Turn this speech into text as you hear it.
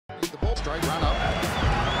The ball straight run up.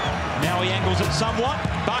 Now he angles it somewhat.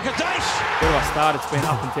 Barkadash. Where do I start? It's been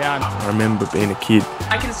up and down. I remember being a kid.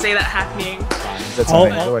 I can see that happening. That's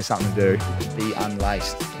something, there's always something to do. The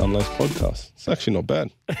Unlaced. Unlaced podcast. It's actually not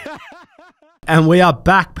bad. And we are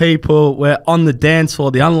back, people. We're on the dance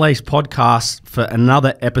floor, the Unlaced podcast, for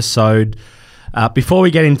another episode. Before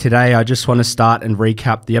we get in today, I just want to start and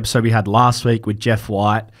recap the episode we had last week with Jeff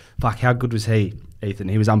White. Fuck, how good was he, Ethan?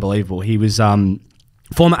 He was unbelievable. He was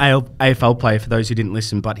former AFL player, for those who didn't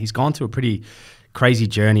listen, but he's gone through a pretty crazy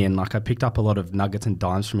journey, and like I picked up a lot of nuggets and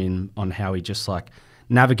dimes from him on how he just like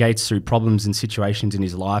navigates through problems and situations in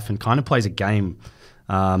his life and kind of plays a game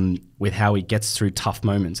with how he gets through tough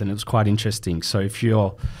moments, and it was quite interesting. So if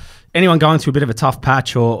you're anyone going through a bit of a tough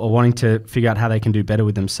patch or wanting to figure out how they can do better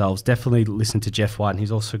with themselves, definitely listen to Jeff White, and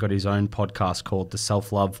he's also got his own podcast called the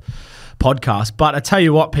Self-Love Podcast. But I tell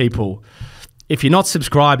you what, people, if you're not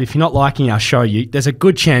subscribed, if you're not liking our show, there's a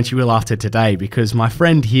good chance you will after today, because my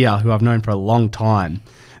friend here, who I've known for a long time,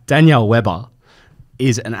 Danielle Weber,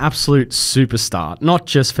 is an absolute superstar, not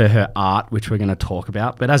just for her art, which we're going to talk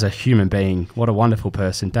about, but as a human being. What a wonderful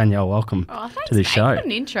person. Danielle, welcome to the show. What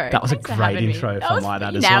an intro. That was Thanks a great intro, if I might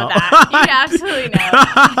add as well. You absolutely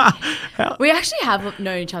nailed it. We actually have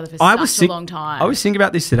known each other for such a long time. I was thinking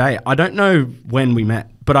about this today. I don't know when we met,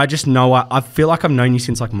 but I just know I feel like I've known you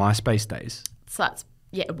since like MySpace days. So that's,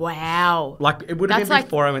 yeah, wow. Like it would have been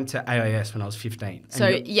before I went to AIS when I was 15.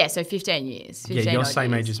 So 15 years. 15 yeah, you're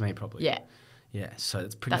same years. age as me probably. Yeah. Yeah, so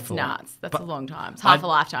it's pretty That's full. nuts. That's a long time. It's half a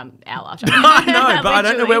lifetime, our lifetime. I know, but I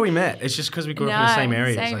don't know where we met. It's just because we grew up in the same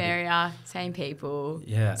area. Same area, same people.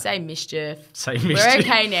 Yeah. Same mischief. We're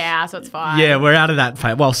okay now, so it's fine. Yeah, we're out of that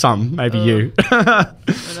phase. Well, some, maybe you. I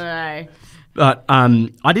don't know. But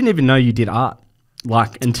I didn't even know you did art,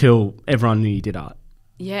 like, until everyone knew you did art.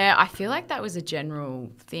 Yeah, I feel like that was a general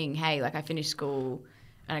thing. Hey, like I finished school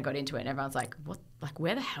and I got into it and everyone's like, what? Like,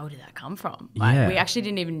 where the hell did that come from? Like, we actually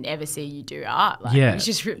didn't even ever see you do art. Like, you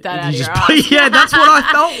just ripped that out of your ass. Yeah, that's what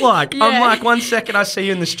I felt like. Yeah. I'm like, one second I see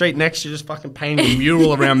you in the street next, you're just fucking painting a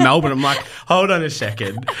mural around Melbourne. I'm like, hold on a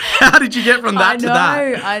second. How did you get from that to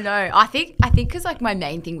that? I know. I think because like my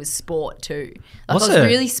main thing was sport too. Like, I was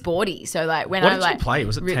really sporty. So like when what did you play?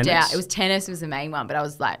 Was it tennis? Out, it was tennis. Was the main one. But I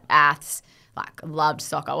was like aths. Like loved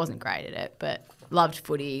soccer. I wasn't great at it, but loved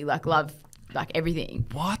footy. Loved everything.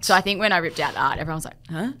 What? So I think when I ripped out art, everyone was like,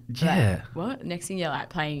 huh? Yeah. Like, what? Next thing you're like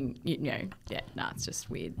playing, it's just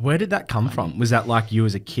weird. Where did that come from? Was that like you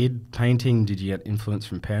as a kid painting? Did you get influence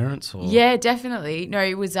from parents? Or? Yeah, definitely. No,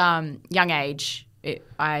 it was young age.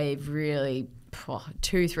 I really,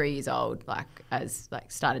 2-3 years old,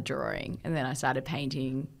 started drawing, and then I started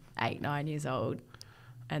painting 8-9 years old,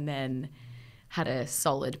 and then had a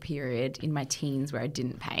solid period in my teens where I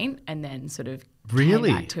didn't paint, and then sort of came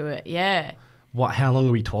back to it. Yeah. What? How long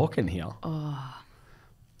are we talking here?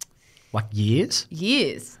 Like years?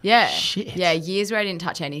 Years. Yeah. Shit. Yeah, years where I didn't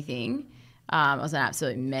touch anything. I was an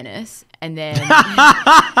absolute menace, and then,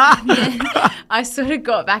 I sort of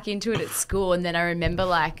got back into it at school, and then I remember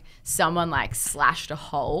like someone like slashed a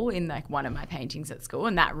hole in like one of my paintings at school,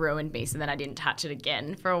 and that ruined me. So then I didn't touch it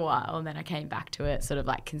again for a while, and then I came back to it sort of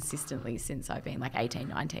like consistently since I've been like 18,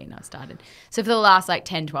 19 I started. So for the last like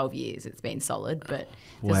 10, 12 years it's been solid, but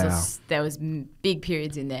there was big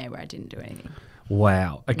periods in there where I didn't do anything.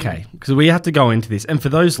 Wow. Okay. Because we have to go into this. And for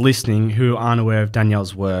those listening who aren't aware of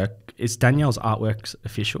Danielle's work, is Danielle's artworks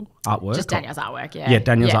official? Artwork? Just Danielle's artwork, yeah. Yeah,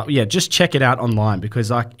 Danielle's art. Yeah, just check it out online, because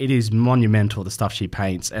like it is monumental, the stuff she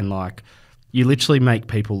paints, and like you literally make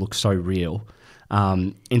people look so real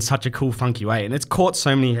in such a cool, funky way. And it's caught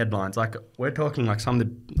so many headlines. Like we're talking like some of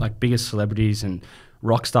the like biggest celebrities and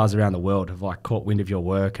rock stars around the world have like caught wind of your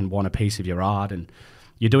work and want a piece of your art, and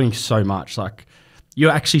you're doing so much. Like you're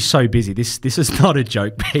actually so busy. This is not a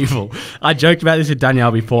joke, people. I joked about this with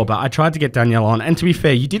Danielle before, but I tried to get Danielle on. And to be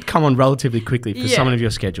fair, you did come on relatively quickly for some of your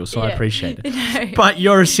schedules, so I appreciate it. No. But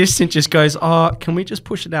your assistant just goes, can we just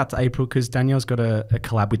push it out to April because Danielle's got a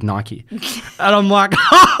collab with Nike? And I'm like,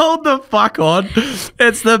 hold the fuck on.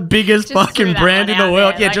 It's the biggest fucking brand in the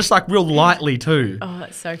world. Yeah, like, just like real lightly too. Oh,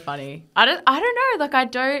 that's so funny. I don't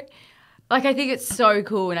know. Like I think it's so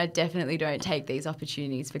cool, and I definitely don't take these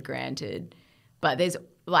opportunities for granted. But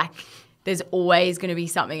there's always going to be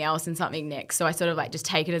something else and something next. So I sort of like just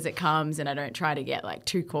take it as it comes, and I don't try to get like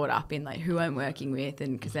too caught up in like who I'm working with,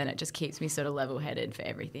 and because then it just keeps me sort of level headed for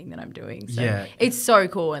everything that I'm doing. So it's so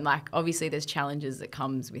cool, and like obviously there's challenges that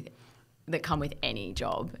come with any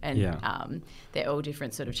job, and they're all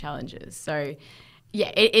different sort of challenges. So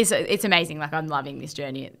yeah, it's amazing. Like I'm loving this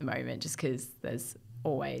journey at the moment, just because there's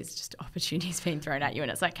always just opportunities being thrown at you, and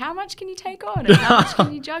it's like, how much can you take on and how much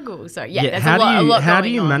can you juggle? So there's a lot how do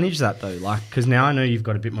going you on. manage that though? Like, because now I know you've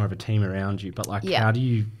got a bit more of a team around you, but like, how do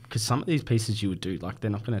you? Because some of these pieces you would do, like,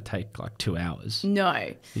 they're not going to take like 2 hours.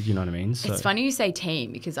 No, you know what I mean? So it's funny you say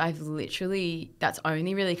team, because that's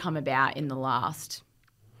only really come about in the last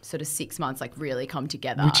sort of 6 months, like really come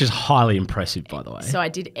together, which is highly impressive, by the way. So I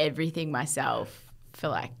did everything myself for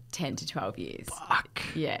like 10 to 12 years. Fuck.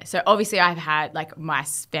 Yeah. So obviously I've had like my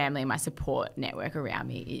family, my support network around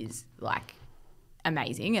me is like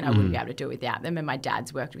amazing, and I wouldn't be able to do it without them. And my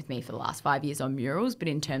dad's worked with me for the last 5 years on murals, but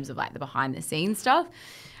in terms of like the behind the scenes stuff,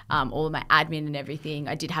 all of my admin and everything,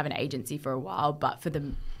 I did have an agency for a while, but for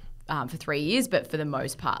 3 years, but for the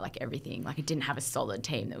most part, like everything, like I didn't have a solid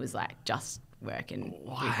team that was like just working.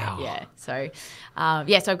 Wow. Yeah. So,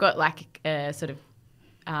 so I've got like a sort of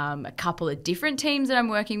a couple of different teams that I'm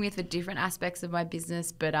working with for different aspects of my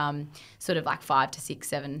business, but sort of like 5 to 6,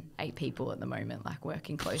 7, 8 people at the moment, like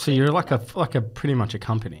working closely. So you're like a pretty much a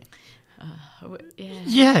company. Yeah.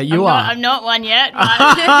 Yeah, you are. I'm not one yet.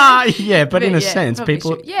 But yeah, but in a sense, probably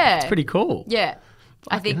people. should. Yeah. It's pretty cool. Yeah.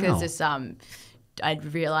 I think hell. there's this. I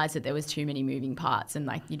realised that there was too many moving parts, and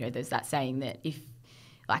like, you know, there's that saying that if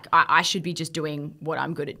like I should be just doing what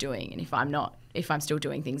I'm good at doing, and if I'm still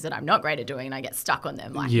doing things that I'm not great at doing and I get stuck on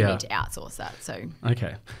them, like you need to outsource that. So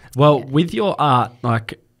okay, well, with your art,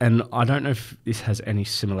 like, and I don't know if this has any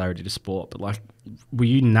similarity to sport, but like, were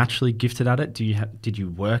you naturally gifted at it? Did you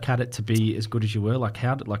work at it to be as good as you were? Like,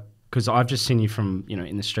 how did because I've just seen you from, you know,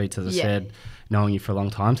 in the streets, as I said, knowing you for a long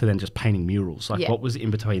time, to then just painting murals. Like, what was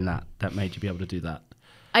in between that made you be able to do that?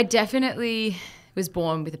 I definitely was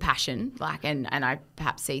born with a passion, like, and I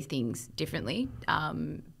perhaps see things differently.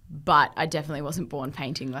 But I definitely wasn't born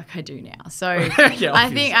painting like I do now. So I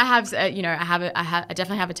think I have, I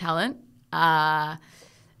definitely have a talent. I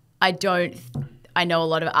know a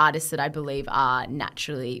lot of artists that I believe are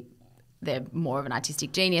naturally, they're more of an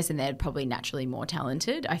artistic genius and they're probably naturally more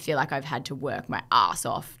talented. I feel like I've had to work my ass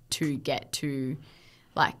off to get to,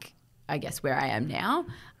 like, I guess where I am now.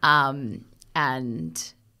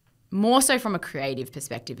 And more so from a creative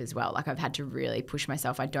perspective as well. Like, I've had to really push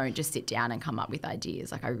myself. I don't just sit down and come up with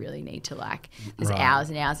ideas. Like, I really need to, like, there's hours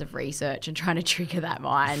and hours of research and trying to trigger that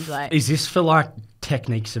mind. Like, is this for like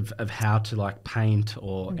techniques of how to like paint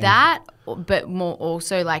or that, but more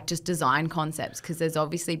also like just design concepts? Because there's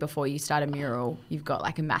obviously, before you start a mural, you've got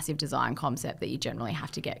like a massive design concept that you generally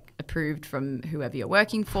have to get approved from whoever you're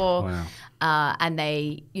working for. Wow. And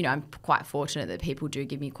they, you know, I'm quite fortunate that people do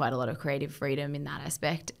give me quite a lot of creative freedom in that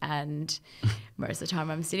aspect. And most of the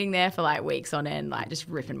time I'm sitting there for like weeks on end, like just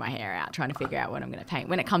ripping my hair out, trying to figure out what I'm going to paint.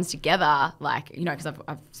 When it comes together, like, you know, because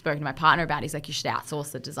I've spoken to my partner about it, he's like, you should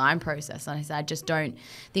outsource the design process. And I said, I just don't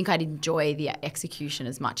think I'd enjoy the execution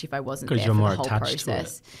as much if I wasn't there for the whole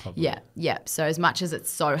process. Yeah. So as much as it's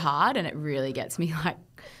so hard and it really gets me like,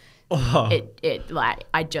 I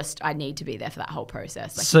need to be there for that whole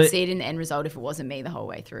process. Like, you'd see it in the end result if it wasn't me the whole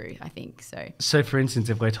way through, I think. So for instance,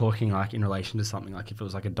 if we're talking like in relation to something, like if it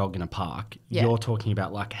was like a dog in a park, you're talking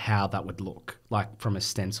about like how that would look, like from a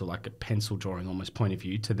stencil, like a pencil drawing almost point of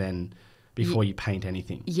view, to then before you paint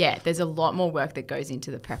anything. Yeah, there's a lot more work that goes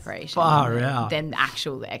into the preparation than the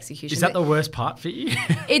actual execution. Is that the worst part for you?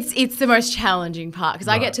 It's the most challenging part, because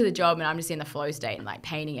I get to the job and I'm just in the flow state and like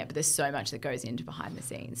painting it, but there's so much that goes into behind the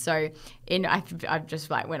scenes. So I've just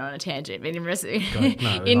like went on a tangent, but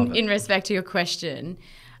in respect to your question,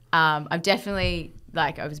 I've definitely,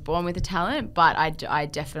 like, I was born with a talent, but I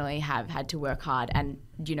definitely have had to work hard. And,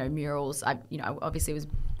 you know, murals, I obviously was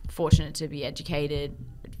fortunate to be educated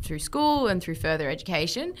through school and through further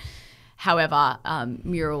education. However,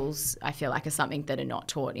 murals, I feel like, are something that are not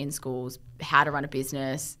taught in schools. How to run a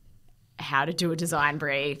business, how to do a design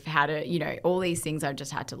brief, how to, you know, all these things I've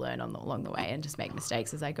just had to learn along the way and just make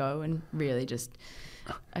mistakes as I go, and really just,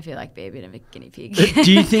 I feel like, be a bit of a guinea pig.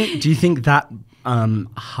 Do you think that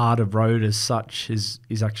harder road as such is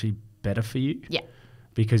actually better for you? Yeah.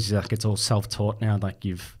 Because like it's all self-taught now, like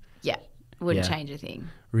you've... Yeah. Wouldn't change a thing.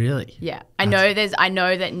 Really? Yeah. I know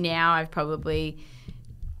that now I've probably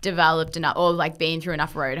developed enough, or like been through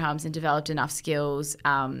enough road humps and developed enough skills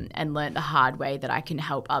and learnt the hard way that I can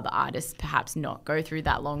help other artists perhaps not go through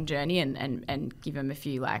that long journey and give them a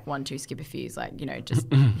few, like 1, 2, skip a fews, like, you know, just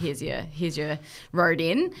here's your road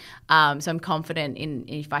in. So I'm confident in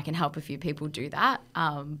if I can help a few people do that.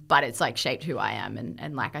 But it's like shaped who I am,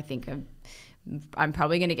 and like I think I'm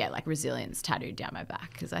probably going to get like resilience tattooed down my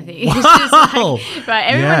back, because I think it's just like, right,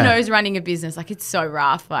 everyone knows running a business, like, it's so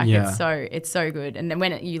rough, like it's so good, and then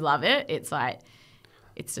when you love it, it's like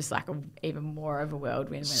it's just like even more of a whirlwind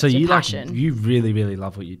when So it's your you passion. you really, really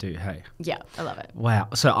love what you do, hey? Yeah, I love it. Wow.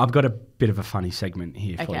 So I've got a bit of a funny segment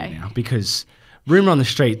here for Okay. you now because Rumour on the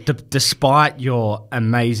Street, despite your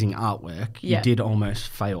amazing artwork, Yeah. you did almost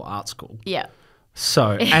fail art school. Yeah.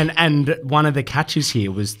 So, and one of the catches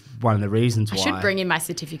here was one of the reasons I why. should bring in my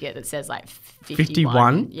certificate that says like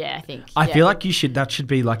 51? Yeah, I think. I yeah. feel like that should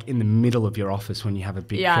be like in the middle of your office when you have a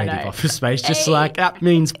big Yeah, I creative know. office space. Just Hey. like, that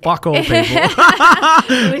means fuck all people.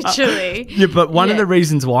 Literally. Yeah, but one of Yeah. the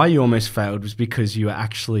reasons why you almost failed was because you were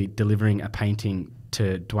actually delivering a painting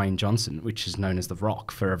to Dwayne Johnson, which is known as The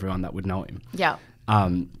Rock for everyone that would know him. Yeah.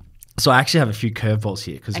 So I actually have a few curveballs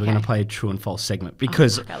here because we're Okay. going to play a true and false segment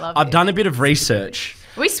because fuck, I love I've this. done a bit of research.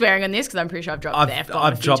 Are we swearing on this? Because I'm pretty sure I've dropped the F-bomb.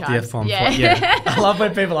 I've dropped the F-bomb. Yeah. Yeah. I love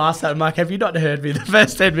when people ask that. I'm like, have you not heard me the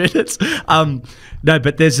first 10 minutes? No,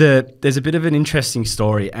 but there's a bit of an interesting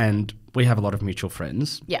story and we have a lot of mutual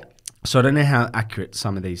friends. Yeah. So I don't know how accurate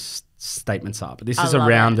some of these statements are, but this I is love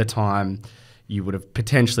around it. the time you would have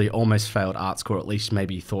potentially almost failed art school, or at least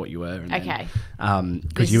maybe you thought you were. And Okay.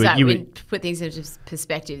 Because you were, to put things into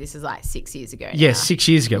perspective, this is like 6 years ago. yeah, now. 6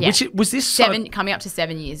 years ago. Yeah. Which was this Coming up to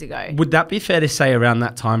 7 years ago. Would that be fair to say around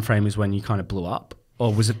that time frame is when you kind of blew up?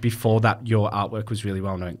 Or was it before that your artwork was really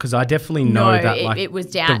well known? Because I definitely know No, that it was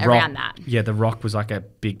The down Rock- around that. Yeah, The Rock was like a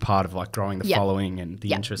big part of like growing the Yep. following and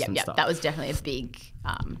the interest and stuff. That was definitely a big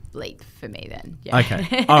leap for me then. Yeah.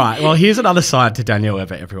 Okay. All right. Well, here's another side to Danielle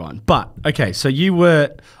Weber, everyone. But, okay, so you were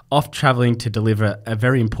off traveling to deliver a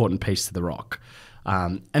very important piece to The Rock.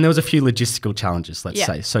 And there was a few logistical challenges, let's Yeah.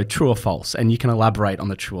 say. So true or false. And you can elaborate on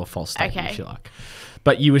the true or false statement Okay. if you like.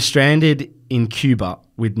 But you were stranded in Cuba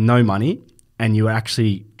with no money and you were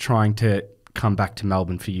actually trying to come back to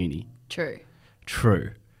Melbourne for uni. True.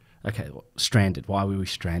 True. Okay, well, stranded. Why were we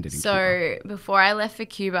stranded in Cuba? So before I left for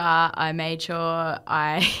Cuba, I made sure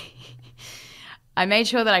I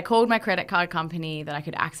that I called my credit card company that I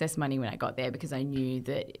could access money when I got there because I knew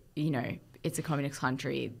that, it's a communist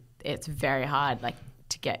country. It's very hard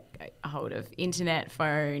to get a hold of internet,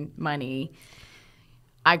 phone, money.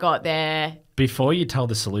 I got there. Before you tell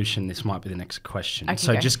the solution, this might be the next question. Okay,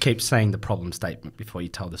 So go. just keep saying the problem statement before you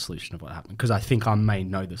tell the solution of what happened, because I think I may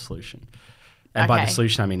know the solution. And by the Okay.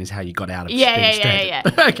 solution, I mean is how you got out of being Yeah.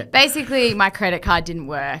 stranded. Okay. Basically, my credit card didn't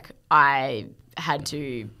work. I had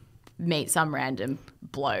to meet some random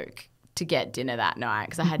bloke to get dinner that night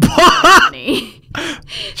because I had no money.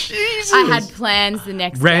 Jesus. I had plans the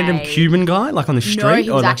next Random day. Cuban guy, like on the street? No, he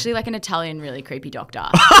or was like- actually like an Italian, really creepy doctor.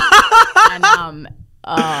 And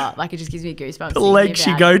it just gives me goosebumps. The lengths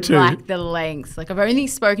you go to. Like the lengths. Like I've only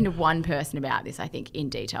spoken to one person about this, I think, in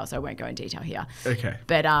detail, so I won't go in detail here. Okay.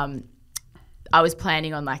 But I was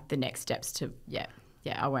planning on the next steps to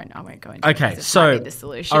I won't go into it Okay, 'cause it so might be the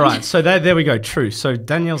solution. all right, so there we go. True. So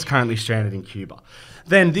Danielle's currently stranded in Cuba.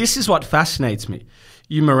 Then this is what fascinates me.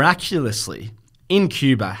 You miraculously in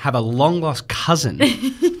Cuba have a long lost cousin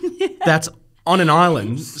that's on an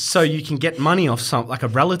island, so you can get money off like a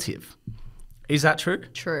relative. Is that true?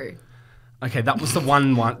 True. Okay, that was the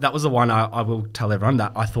one. That was the one I will tell everyone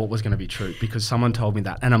that I thought was going to be true because someone told me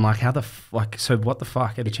that, and I'm like, how the so what the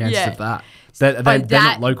fuck are the chances Yeah. of that? They're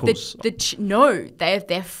not locals. No,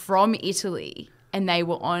 they're from Italy, and they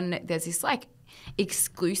were on. There's this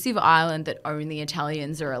exclusive island that only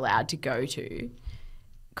Italians are allowed to go to,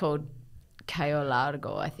 called Cayo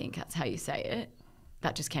Largo. I think that's how you say it.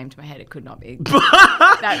 That just came to my head. It could not be.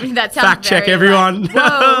 that sounds Fact check, very, everyone.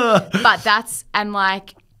 Whoa. But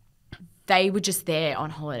they were just there on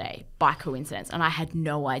holiday by coincidence, and I had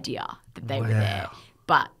no idea that they were there.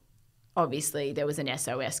 But obviously, there was an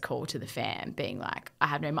SOS call to the fam, being like, "I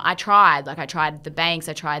have no money." I tried the banks,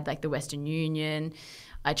 I tried the Western Union,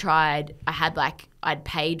 I'd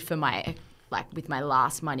paid for my with my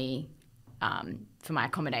last money for my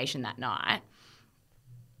accommodation that night.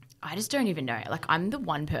 I just don't even know. I'm the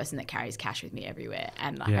one person that carries cash with me everywhere,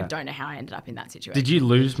 and I don't know how I ended up in that situation. Did you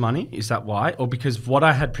lose money? Is that why? Or because what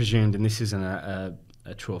I had presumed, and this isn't a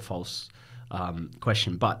true or false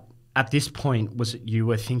question, but at this point, was it you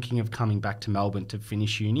were thinking of coming back to Melbourne to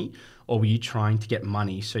finish uni, or were you trying to get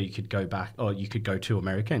money so you could go back, or you could go to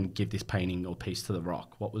America and give this painting or piece to The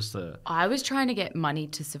Rock? What was the... I was trying to get money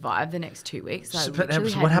to survive the next 2 weeks.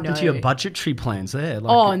 What happened to your budgetary plans there?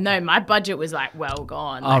 Oh, no, my budget was well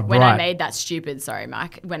gone. When I made that stupid, sorry,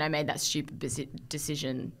 Mike, when I made that stupid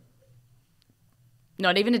decision,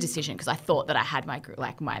 not even a decision, because I thought that I had my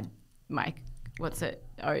what's it,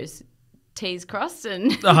 O's, T's crossed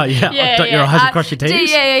and... Oh, yeah. Dot your I's and cross your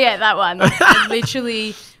T's? Yeah, that one. I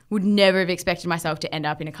literally would never have expected myself to end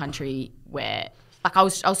up in a country where... I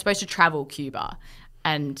was supposed to travel Cuba,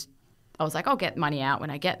 and I was like, I'll get money out when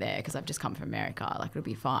I get there because I've just come from America. Like, it'll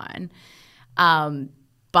be fine.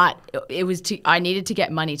 But it was I needed to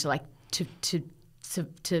get money to like to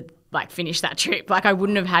like finish that trip. Like, I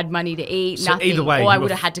wouldn't have had money to eat, So nothing. either way, or I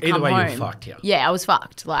would have had to come home. you were fucked, yeah. Yeah, I was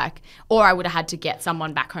fucked. Like, or I would have had to get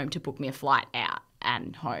someone back home to book me a flight out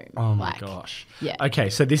and home. Oh my like, gosh. Yeah. Okay,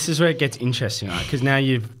 so this is where it gets interesting, right? Because now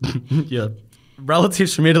your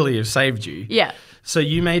relatives from Italy have saved you. Yeah. So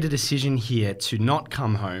you made a decision here to not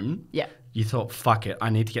come home. Yeah. You thought, fuck it, I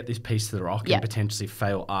need to get this piece to the rock Yeah. and potentially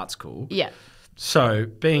fail art school. Yeah. So,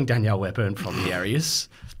 being Danielle Weber and from the areas,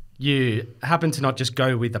 you happen to not just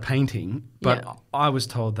go with the painting, but Yeah. I was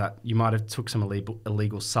told that you might have took some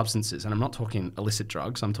illegal substances, and I'm not talking illicit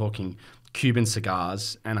drugs, I'm talking Cuban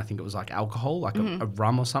cigars, and I think it was like alcohol, like a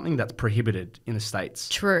rum or something that's prohibited in the States.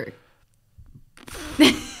 True.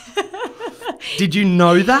 Did you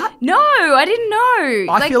know that? No, I didn't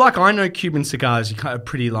know. I feel like I know Cuban cigars are kind of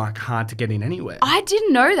pretty like hard to get in anywhere. I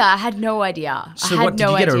didn't know that. I had no idea. So I had what, did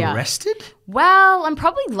no you get idea. arrested? Well, I'm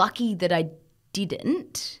probably lucky that I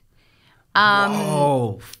didn't.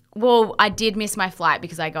 Oh, Well, I did miss my flight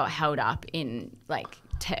because I got held up in like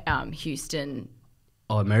Houston.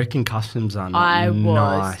 oh, American customs are not I was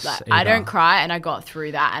nice like, I either. don't cry, and I got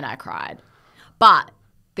through that, and I cried. But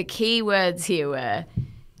the key words here were,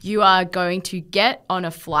 you are going to get on a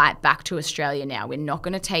flight back to Australia now. We're not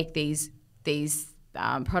going to take these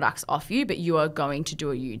products off you, but you are going to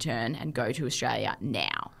do a U-turn and go to Australia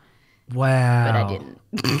now. Wow. But I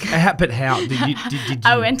didn't. But how? Did you?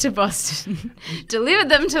 I went to Boston, delivered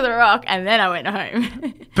them to the Rock, and then I went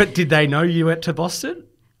home. But did they know you went to Boston?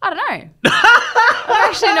 I don't know. I'm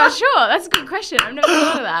actually not sure. That's a good question. I've never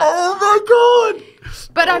thought of that. Oh my god!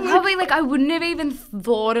 But I probably I wouldn't have even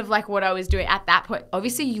thought of like what I was doing at that point.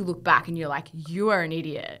 Obviously, you look back and you're like, you are an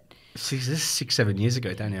idiot. See, this is 6-7 years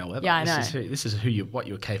ago, Danielle Weber. Yeah, I This is what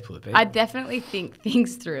you're capable of being. I definitely think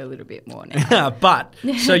things through a little bit more now. But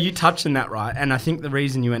so you touched on that, right? And I think the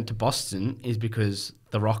reason you went to Boston is because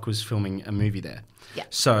The Rock was filming a movie there. Yeah.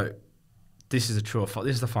 So this is a true or false.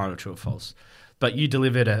 This is the final true or false. But you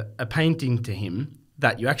delivered a painting to him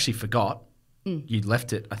that you actually forgot. You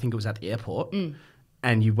left it, I think it was at the airport.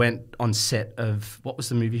 And you went on set of, what was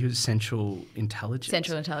the movie? It was Central Intelligence.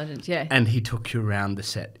 Central Intelligence, yeah. And he took you around the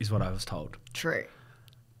set, is what I was told. True.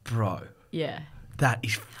 Bro, Yeah. that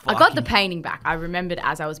is I got the painting back. I remembered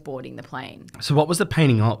as I was boarding the plane. So what was the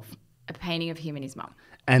painting of? A painting of him and his mum.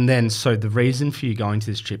 And then, so the reason for you going to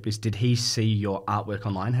this trip is, did he see your artwork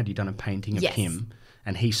online? Had you done a painting of Yes. him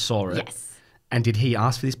and he saw it? Yes. And did he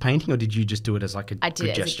ask for this painting, or did you just do it as like a I did good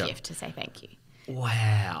it gesture? as a gift to say thank you.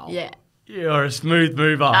 Wow. Yeah. You're a smooth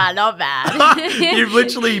mover. Not bad. You've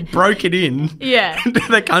literally broken in Yeah. to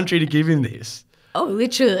the country to give him this. Oh,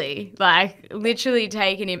 literally. Like, literally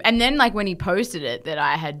taken him. And then, like, when he posted it, that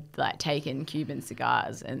I had, like, taken Cuban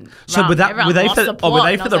cigars and So rum, were everyone they lost for the were plot,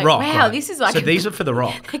 they and for I the was Rock? Wow, right? this is like... So these are for the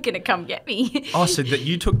Rock. They're going to come get me. Oh, so that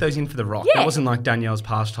you took those in for the Rock. Yeah. That wasn't like Danielle's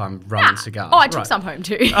pastime rum and cigars. Oh, I took Right. some home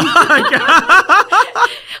too.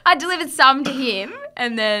 I delivered some to him,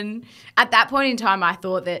 and then at that point in time, I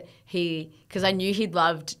thought that because I knew he'd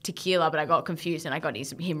loved tequila, but I got confused and I got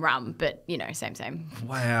him rum. But you know, same.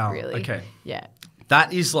 Wow. Really. Okay. Yeah.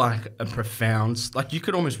 That is like a profound, like you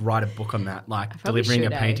could almost write a book on that, like probably delivering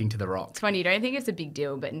should, a painting to the Rock. It's funny, you don't think it's a big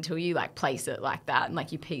deal, but until you like place it like that and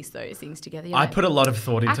like you piece those things together, you're I like, put a lot of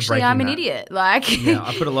thought into actually, breaking I'm an that. idiot. Like, Yeah,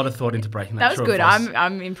 I put a lot of thought into breaking that. that was True or good. false?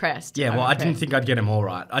 I'm impressed. Yeah, I'm well, I didn't impressed. think I'd get them all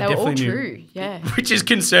right. I They were all definitely knew. true. Yeah. Which is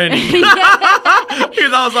concerning.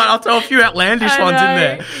 Because I was like, I'll throw a few outlandish I ones in know,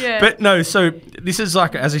 there. yeah. But no, so this is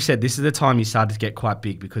like, as I said, this is the time you started to get quite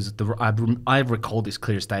big because I recall this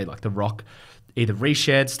clear as day, like The Rock either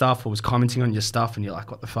reshared stuff or was commenting on your stuff and you're like,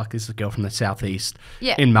 what the fuck, this is a girl from the southeast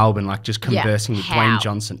in Melbourne, like just conversing with How? Dwayne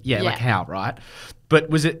Johnson. Yeah, like how, right? But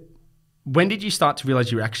when did you start to realize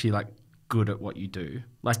you were actually like good at what you do?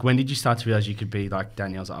 Like when did you start to realize you could be like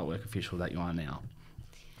Danielle's artwork official that you are now?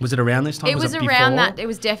 Was it around this time? It was it around before? that. It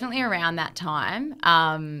was definitely around that time.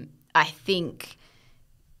 I think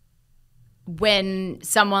when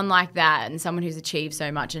someone like that and someone who's achieved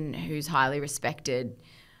so much and who's highly respected,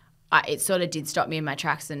 it sort of did stop me in my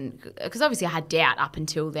tracks, and because obviously I had doubt up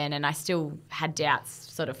until then, and I still had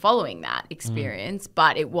doubts sort of following that experience.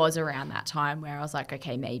 But it was around that time where I was like,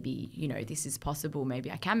 okay, maybe this is possible. Maybe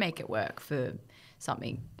I can make it work for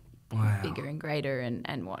something bigger and greater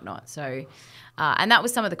and whatnot. So, and that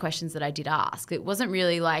was some of the questions that I did ask. It wasn't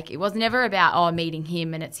really like, it was never about, meeting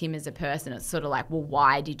him and it's him as a person. It's sort of like, well,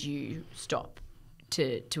 why did you stop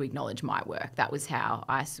to acknowledge my work? That was how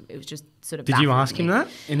it was just sort of Did you baffling ask him me. that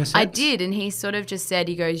in a sense? I did, and he sort of just said,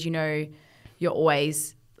 he goes, you're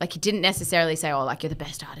always like he didn't necessarily say, oh, like you're the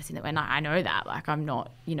best artist in the world. And I know that, like I'm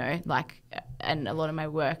not, you know, like, and a lot of my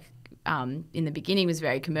work in the beginning was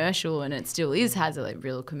very commercial, and it still has a like,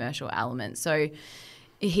 real commercial element. So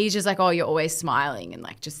he's just like, oh, you're always smiling, and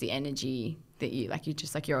like just the energy that you like,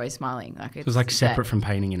 you're always smiling. Like it was like separate from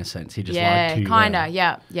painting in a sense. He just yeah, liked kind of,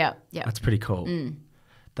 yeah. That's pretty cool.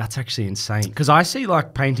 That's actually insane, because I see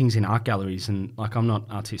like paintings in art galleries, and like I'm not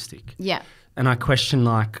artistic. Yeah. And I question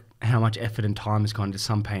like how much effort and time has gone into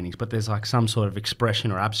some paintings, but there's like some sort of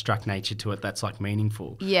expression or abstract nature to it that's like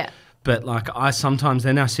meaningful. Yeah. But like I sometimes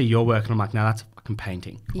then I see your work and I'm like, no, that's a fucking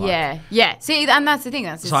painting. Like, yeah. See, and that's the thing.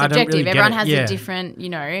 That's So I don't subjective. really get Everyone it. has Yeah. a different, you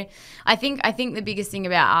know. I think the biggest thing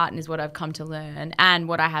about art, and is what I've come to learn, and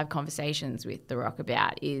what I have conversations with The Rock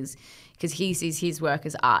about, is because he sees his work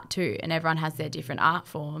as art too, and everyone has their different art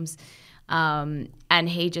forms. And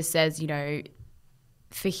he just says, you know,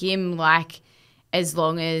 for him, like, as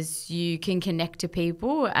long as you can connect to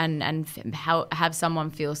people and have someone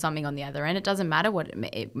feel something on the other end, it doesn't matter what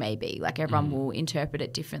it may be. Like everyone will interpret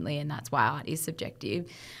it differently, and that's why art is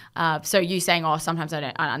subjective. So you saying, oh, sometimes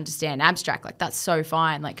I understand abstract, like that's so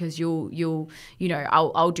fine. Like because you'll you know,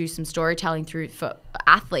 I'll do some storytelling for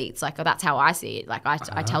athletes. Like that's how I see it. Like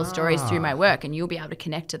I tell stories through my work, and you'll be able to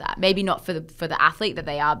connect to that. Maybe not for the athlete that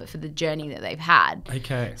they are, but for the journey that they've had.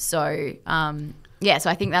 Okay. So yeah,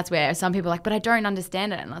 so I think that's where some people are like, but I don't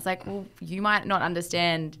understand it. And I was like, well, you might not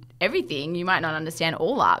understand everything. You might not understand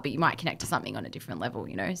all art, but you might connect to something on a different level,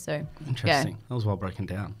 you know? So, Interesting. Yeah. That was well broken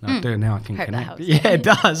down. Now I can Hope that connect. helps. Yeah, it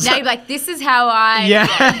does. Now you're like, this is how I...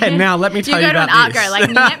 Yeah, now let me tell you about go to this. an art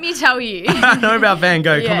gallery, like, let me tell you. I know about Van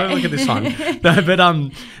Gogh. Come Yeah. over, look at this one. No, but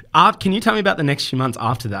art, can you tell me about the next few months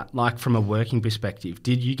after that? Like from a working perspective,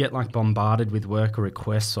 did you get like bombarded with work or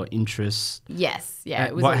requests or interests? Yes, yeah,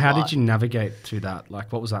 it was How a lot. did you navigate through that?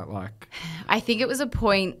 Like, what was that like? I think it was a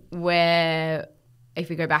point where, if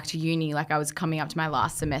we go back to uni, like I was coming up to my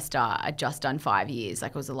last semester. I'd just done 5 years.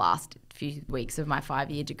 Like it was the last few weeks of my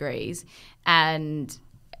 5-year degrees. And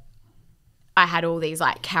I had all these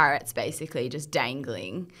like carrots basically just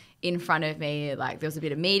dangling in front of me. Like there was a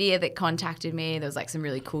bit of media that contacted me. There was like some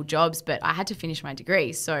really cool jobs, but I had to finish my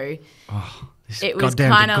degree. So it was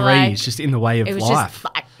kind of like, just in the way of it was life. just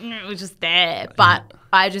like, it was just there. But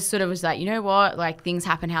I just sort of was like, you know what? Like things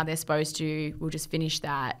happen how they're supposed to. We'll just finish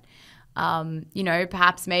that. You know,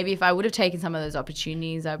 perhaps maybe if I would have taken some of those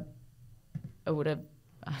opportunities, I would have,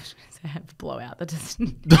 I was going to say have a blowout. That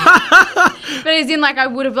doesn't, but as in like I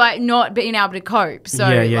would have like not been able to cope. So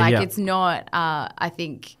it's not, I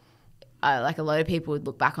think like a lot of people would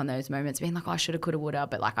look back on those moments being like, oh, I shoulda, coulda, woulda.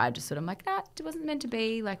 But like I just sort of like, nah, it wasn't meant to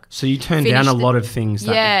be. Like, so you turned down a lot of things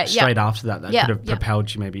that straight after that could have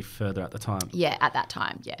propelled you maybe further at the time. Yeah, at that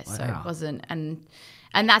time, yeah. Wow. So it wasn't, and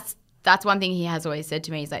that's one thing he has always said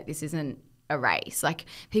to me. He's like, this isn't a race. Like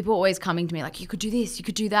people are always coming to me like, you could do this, you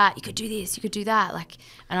could do that, you could do this, you could do that. Like,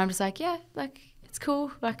 and I'm just like, yeah, like it's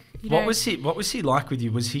cool. Like, you know. What was he like with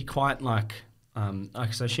you? Was he quite like?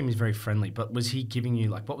 Because I assume he's very friendly, but was he giving you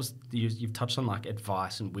like, what was you've touched on like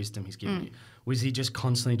advice and wisdom he's giving you? Was he just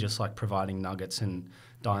constantly just like providing nuggets and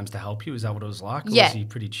dimes to help you? Is that what it was like? Or was he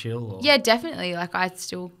pretty chill? Or? Yeah, definitely. Like I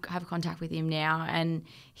still have contact with him now, and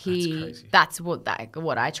that's what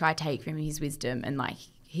I try to take from his wisdom and like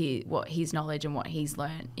his knowledge and what he's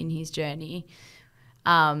learned in his journey.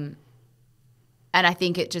 And I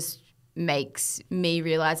think it just makes me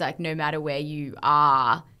realize like no matter where you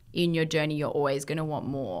are in your journey, you're always going to want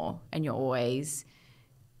more, and you're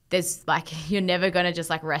never going to just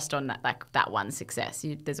like rest on that one success.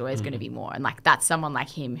 There's always going to be more. And like, that's someone like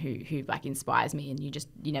him who like inspires me, and you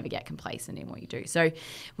never get complacent in what you do. So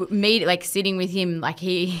me, like sitting with him, like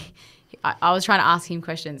I was trying to ask him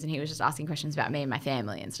questions, and he was just asking questions about me and my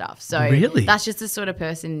family and stuff. So really? That's just the sort of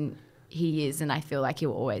person he is, and I feel like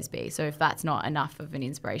he'll always be. So if that's not enough of an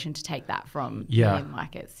inspiration to take that from him,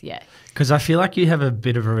 like it's, Because I feel like you have a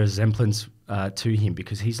bit of a resemblance to him,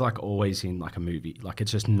 because he's like always in like a movie. Like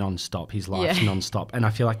it's just non-stop. His life's non-stop. And I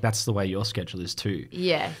feel like that's the way your schedule is too.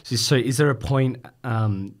 Yeah. So is there a point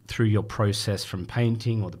through your process from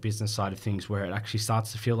painting or the business side of things where it actually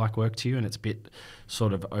starts to feel like work to you and it's a bit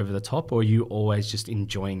sort of over the top, or are you always just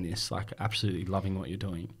enjoying this, like absolutely loving what you're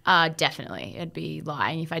doing? Definitely. It'd be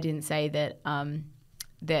lying if I didn't say that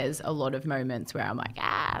there's a lot of moments where I'm like,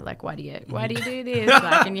 like why do you do this?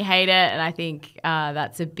 Like, and you hate it. And I think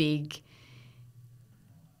that's a big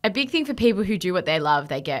thing for people who do what they love.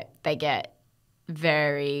 They get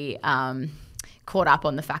very caught up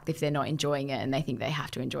on the fact if they're not enjoying it, and they think they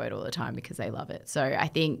have to enjoy it all the time because they love it. So I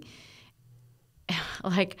think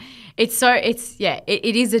like it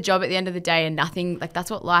is a job at the end of the day, and nothing like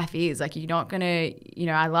that's what life is. Like you're not gonna,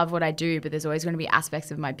 I love what I do, but there's always going to be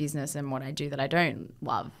aspects of my business and what I do that I don't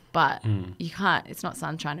love. But you can't. It's not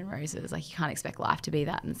sunshine and roses. Like you can't expect life to be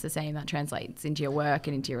that, and it's the same that translates into your work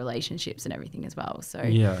and into your relationships and everything as well. So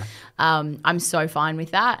I'm so fine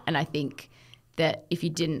with that, and I think that if you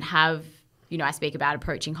didn't have, I speak about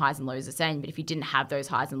approaching highs and lows the same, but if you didn't have those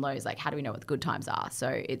highs and lows, like how do we know what the good times are?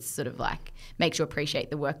 So it's sort of like makes you appreciate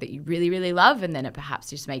the work that you really, really love, and then it perhaps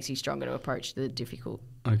just makes you stronger to approach the difficult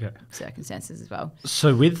circumstances as well.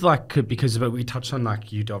 So with because we touched on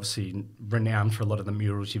you'd obviously renowned for a lot of the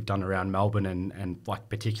murals you've done around Melbourne and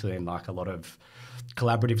particularly in a lot of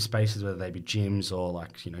collaborative spaces, whether they be gyms or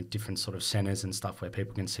different sort of centres and stuff where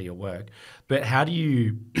people can see your work. But how do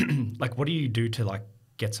you, what do you do to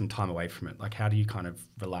get some time away from it? How do you kind of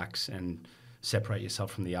relax and separate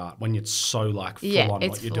yourself from the art when it's so full on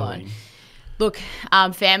what you're doing? Look,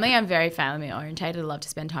 family, I'm very family orientated. I love to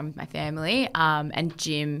spend time with my family. And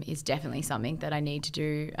gym is definitely something that I need to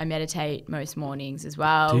do. I meditate most mornings as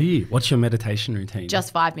well. Do you? What's your meditation routine?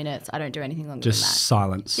 Just 5 minutes. I don't do anything longer than that. Just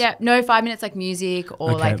silence? Yeah, no, 5 minutes music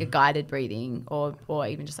or a guided breathing or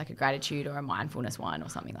even just a gratitude or a mindfulness one or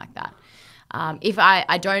something like that. If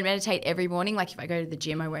I don't meditate every morning, if I go to the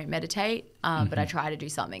gym, I won't meditate, but I try to do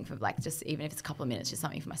something for just even if it's a couple of minutes, just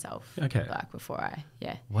something for myself. Okay. Before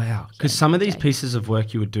Wow. Because some of these pieces of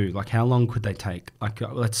work you would do, how long could they take?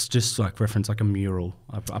 Let's just reference a mural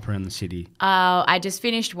up around the city. I just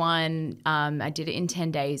finished one. I did it in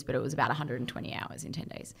 10 days, but it was about 120 hours in 10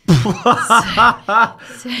 days.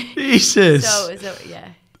 Jesus. So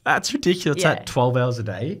That's ridiculous. Yeah. It's 12 hours a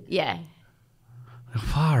day? Yeah.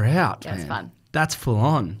 Far out, Yeah, man. it's fun. That's full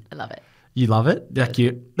on. I love it. You love it?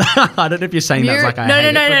 I don't know if you're saying that I hate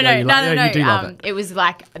it. No. You do love it. It was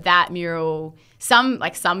that mural. Some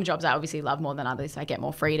jobs I obviously love more than others. So I get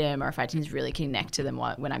more freedom, or if I just really connect to them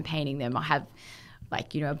when I'm painting them, I have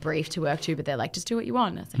a brief to work to, but they're just do what you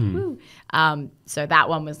want. And it's woo. So that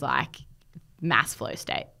one was mass flow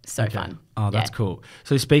state. So fun. Oh, that's cool.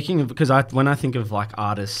 So speaking of, because when I think of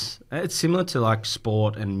artists, it's similar to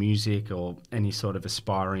sport and music or any sort of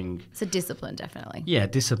aspiring. It's a discipline, definitely. Yeah,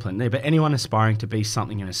 discipline. Yeah, but anyone aspiring to be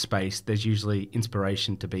something in a space, there's usually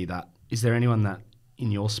inspiration to be that. Is there anyone that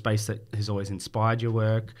in your space that has always inspired your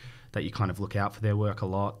work, that you kind of look out for their work a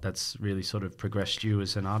lot, that's really sort of progressed you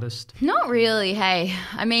as an artist? Not really, hey.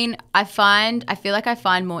 I mean, I feel like I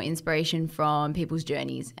find more inspiration from people's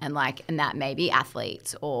journeys and that maybe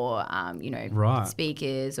athletes or,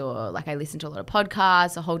 speakers or I listen to a lot of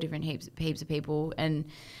podcasts, a whole different heaps of people. And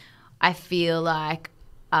I feel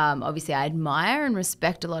obviously I admire and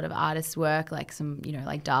respect a lot of artists' work, some,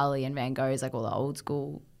 Dali and Van Gogh's, all the old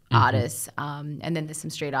school artists, and then there's some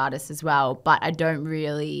street artists as well, but I don't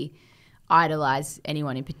really idolize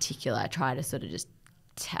anyone in particular. I try to sort of just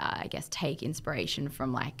take inspiration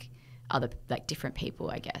from other different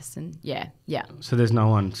people, I guess. And yeah. So there's no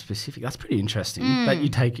one specific. That's pretty interesting that you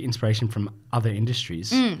take inspiration from other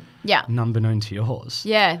industries. Yeah. Unbeknown to yours.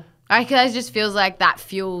 Yeah. It just feels like that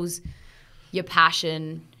fuels your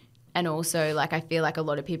passion. And also I feel like a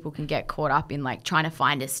lot of people can get caught up in trying to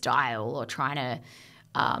find a style or trying to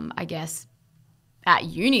I guess at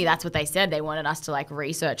uni, that's what they said. They wanted us to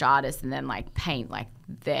research artists and then paint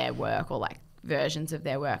their work or versions of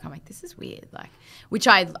their work. I'm this is weird. Which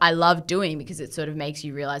I love doing because it sort of makes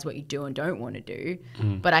you realize what you do and don't want to do.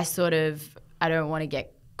 But I don't want to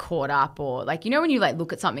get caught up or when you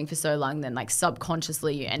look at something for so long, then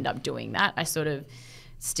subconsciously you end up doing that. I sort of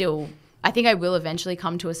still, I think I will eventually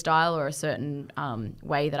come to a style or a certain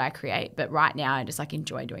way that I create. But right now I just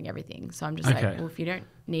enjoy doing everything. So I'm just well, if you don't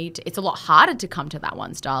need to, it's a lot harder to come to that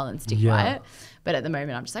one style and stick by it. But at the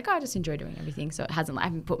moment I'm just I just enjoy doing everything. So I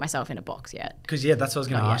haven't put myself in a box yet. Because that's what I was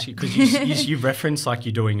going to ask you. Because you reference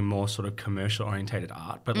you're doing more sort of commercial orientated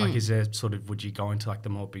art. But is there sort of, would you go into the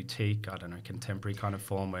more boutique, I don't know, contemporary kind of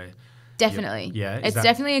form where? Definitely. It's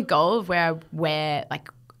definitely a goal of where I wear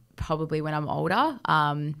probably when I'm older.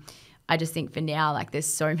 I just think for now, there's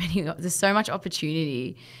so much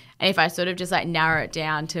opportunity. And if I sort of just narrow it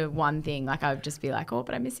down to one thing, I would just be oh,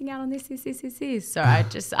 but I'm missing out on this. So I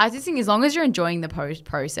just think as long as you're enjoying the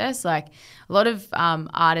process, a lot of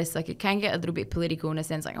artists, it can get a little bit political in a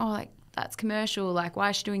sense, that's commercial. Why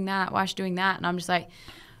is she doing that? Why is she doing that? And I'm just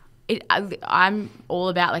I'm all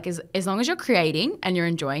about as long as you're creating and you're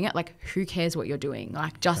enjoying it, who cares what you're doing?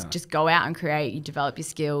 Just go out and create. You develop your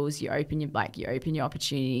skills. You open your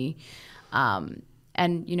opportunity, and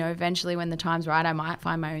eventually when the time's right, I might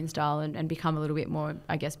find my own style and become a little bit more,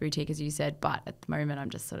 I guess, boutique as you said. But at the moment, I'm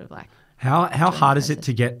just sort of how hard is it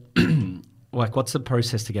to get like, what's the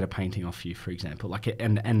process to get a painting off you, for example? Like,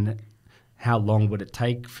 and how long would it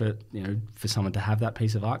take for someone to have that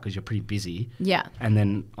piece of art? Because you're pretty busy. Yeah. And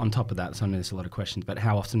then on top of that, so I know there's a lot of questions, but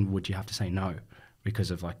how often would you have to say no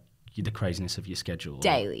because of like the craziness of your schedule?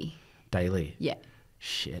 Daily. Daily? Yeah.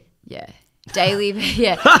 Shit. Yeah. Daily,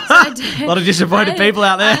 yeah. So a lot of disappointed people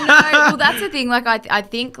out there. I know. Well, that's the thing. Like, I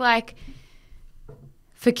think, like,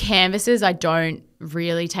 for canvases, I don't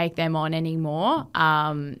really take them on anymore.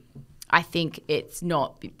 I think it's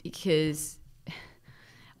not because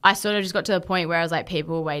I sort of just got to the point where I was like,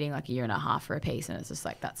 people were waiting like a year and a half for a piece, and it's just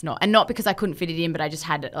like, that's not, and not because I couldn't fit it in, but I just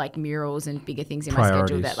had like murals and bigger things in my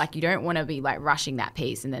schedule that, like, you don't want to be like rushing that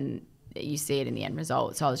piece and then you see it in the end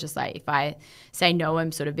result. So I was just like, if I say no,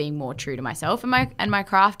 I'm sort of being more true to myself and my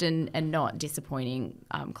craft and not disappointing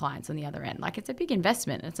clients on the other end. Like, it's a big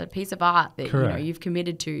investment. It's a piece of art that you've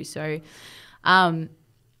committed to. So now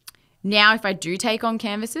if I do take on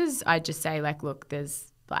canvases, I just say like, look,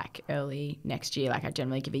 there's like early next year. Like, I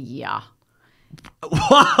generally give a year.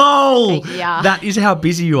 Whoa! That is how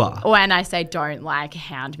busy you are. Or, and I say, don't like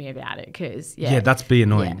hound me about it because that's be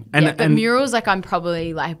annoying. Yeah. But murals, like, I'm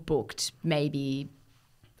probably like booked maybe,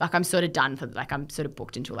 like, I'm sort of done for, like, I'm sort of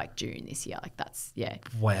booked until like June this year. Like, that's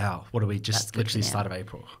Wow. What are we just literally start of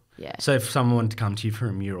April? Yeah. So if someone wanted to come to you for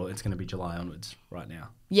a mural, it's going to be July onwards right now.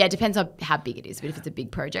 Yeah, it depends on how big it is, but if it's a big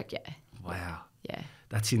project, Wow. Yeah.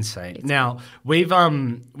 That's insane. Now, we've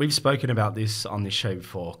spoken about this on this show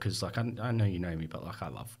before because, like, I know you know me, but, like, I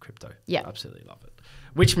love crypto. Yeah. Absolutely love it.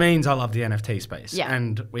 Which means I love the NFT space. Yeah.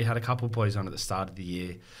 And we had a couple of boys on at the start of the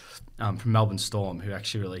year from Melbourne Storm who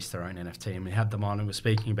actually released their own NFT, and we had them on and were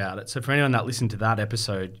speaking about it. So for anyone that listened to that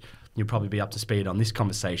episode, you'll probably be up to speed on this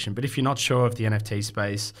conversation. But if you're not sure of the NFT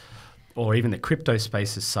space or even the crypto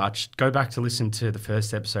space as such, go back to listen to the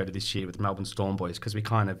first episode of this year with Melbourne Storm boys because we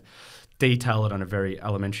kind of detail it on a very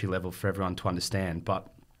elementary level for everyone to understand. But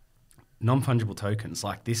non-fungible tokens,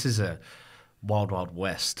 like, this is a wild, wild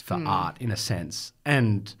west for art in a sense.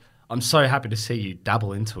 And I'm so happy to see you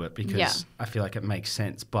dabble into it because I feel like it makes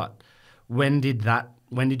sense. But when did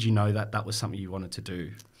you know that was something you wanted to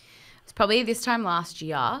do? It's probably this time last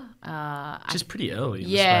year. Just pretty early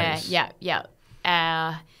in the space.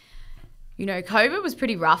 Yeah. COVID was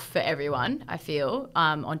pretty rough for everyone, I feel,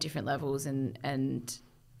 on different levels. And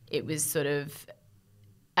it was sort of,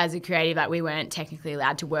 as a creative, like, we weren't technically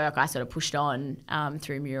allowed to work. I sort of pushed on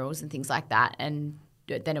through murals and things like that. And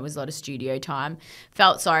then it was a lot of studio time.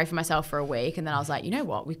 Felt sorry for myself for a week. And then I was like, you know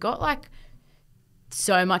what? We've got, like,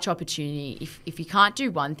 so much opportunity. If you can't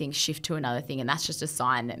do one thing, shift to another thing. And that's just a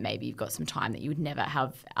sign that maybe you've got some time that you would never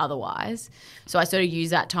have otherwise. So I sort of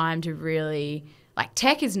used that time to really, like,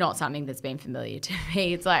 tech is not something that's been familiar to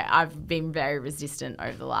me. It's like I've been very resistant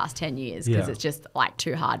over the last 10 years because it's just like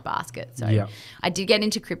too hard basket. So I did get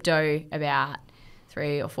into crypto about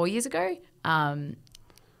 3 or 4 years ago. And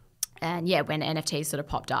when NFTs sort of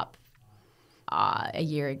popped up a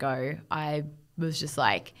year ago, I was just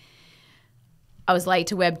like, I was late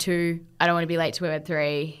to Web 2. I don't want to be late to Web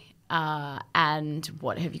 3. And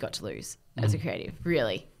what have you got to lose as a creative?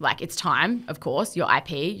 Really, like, it's time, of course, your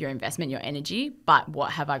IP, your investment, your energy, but what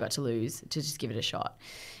have I got to lose to just give it a shot?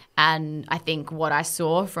 And I think what I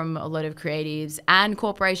saw from a lot of creatives and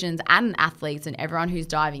corporations and athletes and everyone who's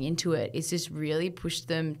diving into it is just really pushed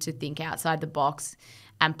them to think outside the box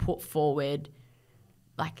and put forward,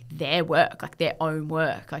 like, their work, like their own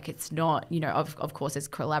work. Like, it's not, of course there's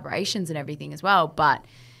collaborations and everything as well, but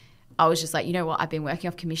I was just like, you know what, I've been working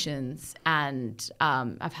off commissions and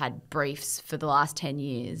I've had briefs for the last 10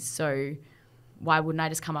 years. So why wouldn't I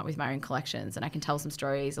just come up with my own collections, and I can tell some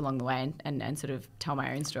stories along the way and sort of tell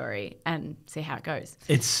my own story and see how it goes.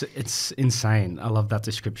 It's insane. I love that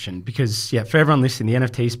description because, for everyone listening, the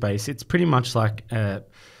NFT space, it's pretty much like a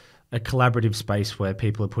collaborative space where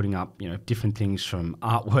people are putting up, different things from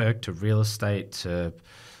artwork to real estate to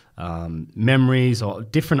memories or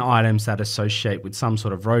different items that associate with some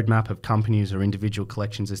sort of roadmap of companies or individual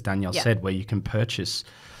collections, as Danielle said, where you can purchase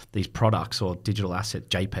these products or digital asset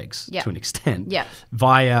JPEGs to an extent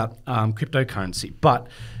via cryptocurrency. But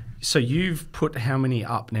so you've put how many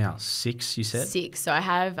up now? 6, you said? 6. So I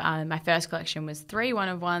have my first collection was 3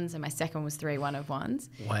 one-of-ones and my second was 3 one-of-ones.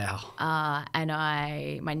 Wow. And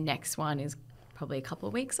my next one is probably a couple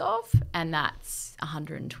of weeks off, and that's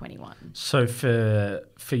 121. So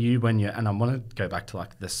for you, when and I want to go back to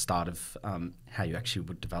like the start of how you actually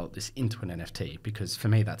would develop this into an NFT, because for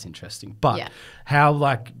me that's interesting. But Yeah. how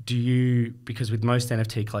do you, because with most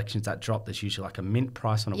NFT collections that drop, there's usually like a mint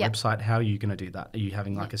price on a website. How are you going to do that? Are you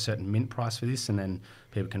having like a certain mint price for this and then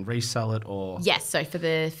people can resell it, or? Yes, so for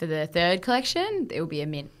the third collection, it will be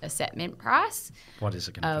a set mint price What is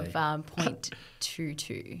it going to of be?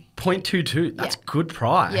 0.22. 0.22, that's good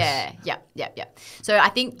price. Yeah. So I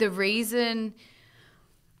think the reason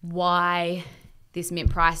why this mint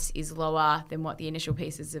price is lower than what the initial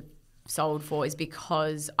pieces have sold for is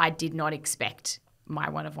because I did not expect my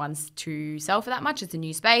one-of-ones to sell for that much. It's a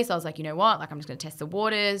new space. I was like, you know what? Like, I'm just going to test the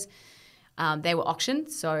waters. They were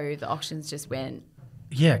auctioned, so the auctions just went.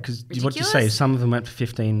 Yeah, because what you say, some of them went for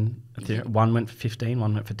 15. One went for 15,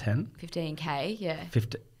 one went for 10. 15K, yeah.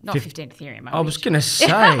 50, Not 15 Ethereum. I was going to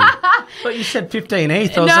say. But you said 15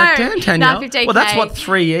 ETH. I was like, damn, Danielle. 15K. Well, that's what,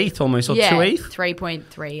 3 ETH almost, or 2 ETH?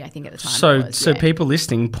 3.3, I think, at the time. So people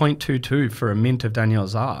listening, 0.22 for a mint of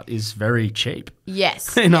Danielle's art is very cheap.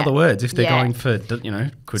 Yes. In other words, if they're going for,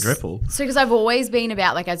 quadruple. So because I've always been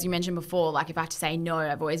about, like, as you mentioned before, like, if I had to say no,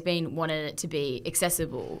 I've always wanted it to be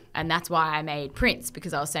accessible. And that's why I made prints,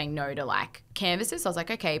 because I was saying no to, like, canvases. I was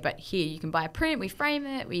like, okay, but here you can buy a print, we frame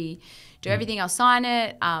it, we do everything, I'll sign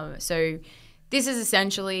it. So this is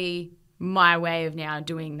essentially my way of now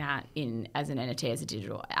doing that as an NFT, as a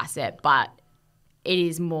digital asset, but it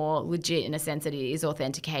is more legit in a sense that it is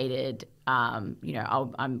authenticated. We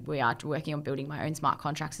are working on building my own smart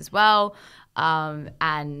contracts as well,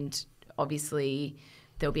 and obviously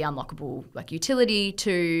there'll be unlockable like utility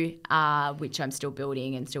too, which I'm still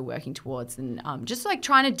building and still working towards, and just like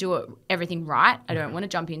trying to do everything right. I don't want to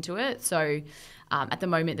jump into it, so at the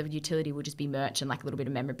moment the utility will just be merch and like a little bit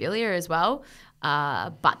of memorabilia as well,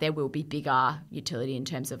 but there will be bigger utility in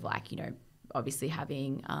terms of like, obviously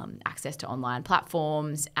having access to online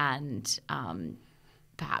platforms and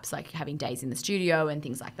perhaps like having days in the studio and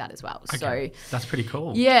things like that as well. Okay. So that's pretty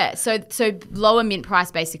cool. Yeah. So lower mint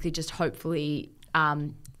price, basically just hopefully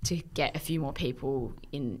to get a few more people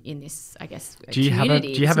in this, I guess,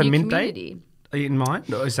 community. Do you have a mint community. date in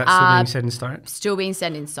mind? Or is that still being set in stone? Still being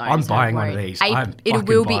set in stone. I'm buying one of these. It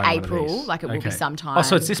will be April. Like it will be sometime. Oh,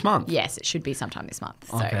 so it's this month? Yes, it should be sometime this month.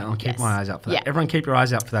 So, okay, I'll keep my eyes out for that. Yeah. Everyone keep your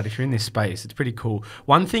eyes out for that. If you're in this space, it's pretty cool.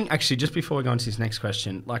 One thing, actually, just before we go on to this next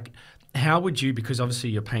question, like how would you, because obviously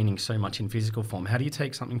you're painting so much in physical form, how do you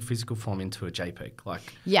take something physical form into a JPEG? Like,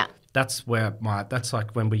 yeah. That's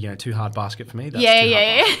like when we, too hard basket for me. That's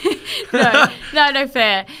No,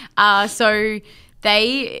 fair. So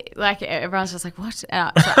they, like, everyone's just like, what? So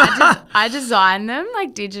I design them,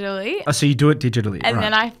 like, digitally. Oh, so you do it digitally, and right.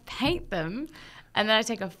 then I paint them, and then I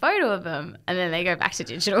take a photo of them, and then they go back to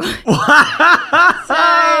digital.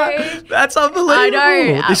 That's unbelievable. I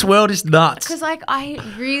know. This world is nuts. Because, like, I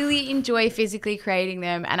really enjoy physically creating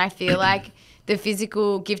them, and I feel like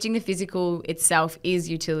gifting the physical itself is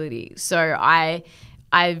utility. So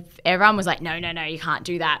everyone was like, no, you can't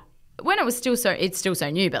do that. When it's still so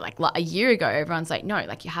new, but like a year ago, everyone's like, no,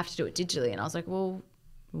 like you have to do it digitally. And I was like, well,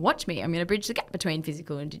 watch me. I'm going to bridge the gap between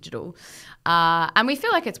physical and digital. And we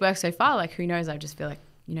feel like it's worked so far. Like, who knows? I just feel like,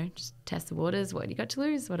 just test the waters. What you got to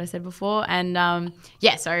lose? What I said before. And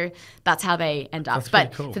so that's how they end up.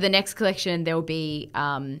 But cool. For the next collection, there will be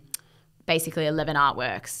basically 11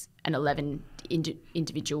 artworks and 11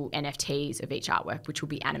 individual NFTs of each artwork, which will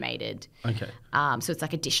be animated. Okay. So it's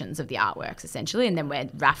like editions of the artworks essentially, and then we're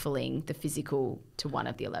raffling the physical to one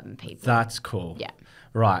of the 11 people. That's cool. Yeah.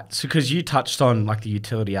 Right. So because you touched on like the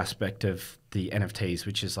utility aspect of the NFTs,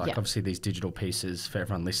 which is like obviously these digital pieces for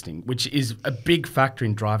everyone listening, which is a big factor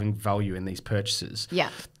in driving value in these purchases.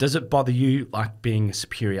 Yeah. Does it bother you, like being a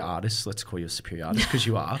superior artist, let's call you a superior artist because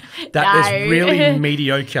you are, that there's really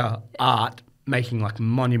mediocre art making like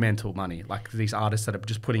monumental money, like these artists that are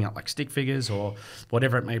just putting up like stick figures or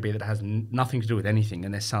whatever it may be that has nothing to do with anything,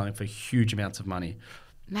 and they're selling for huge amounts of money?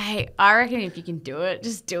 Mate, I reckon if you can do it,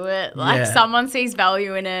 just do it. Like someone sees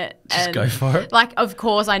value in it. Just go for it. Like, of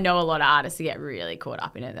course, I know a lot of artists who get really caught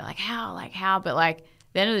up in it. They're like, how? But like, at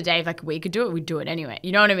the end of the day, if like we could do it, we'd do it anyway.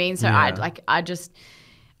 You know what I mean? So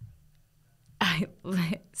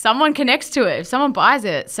someone connects to it. If someone buys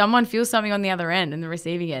it, someone feels something on the other end and the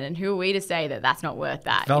receiving end. And who are we to say that that's not worth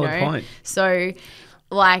that? Valid point. So,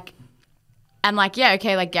 like, and like, yeah,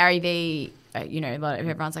 okay, like Gary Vee, a lot of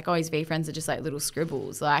everyone's like, oh, his V friends are just like little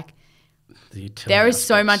scribbles. Like, there is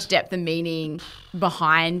so much depth and meaning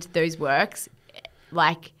behind those works.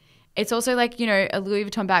 Like, it's also like, a Louis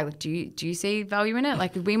Vuitton bag. Like, do you see value in it?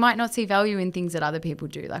 Like, we might not see value in things that other people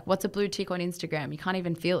do. Like, what's a blue tick on Instagram? You can't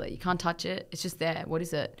even feel it. You can't touch it. It's just there. What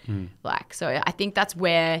is it? Like, so I think that's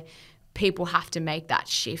where people have to make that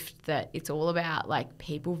shift that it's all about like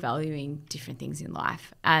people valuing different things in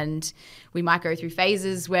life. And we might go through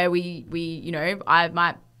phases where we you know, I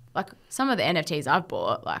might, like some of the NFTs I've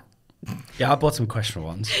bought, like, Yeah, I bought some questionable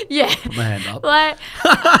ones. yeah. Put my hand up. Like,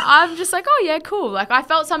 I'm just like, oh, yeah, cool. Like, I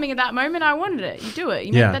felt something at that moment. I wanted it. You do it.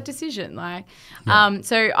 You make that decision. Like,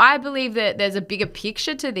 so I believe that there's a bigger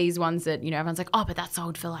picture to these ones that, you know, everyone's like, oh, but that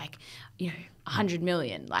sold for like, you know, 100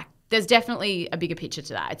 million. Like, there's definitely a bigger picture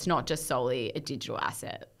to that. It's not just solely a digital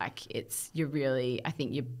asset. Like, you're really, I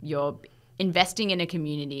think you're investing in a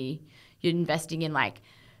community. You're investing in like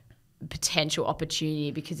potential opportunity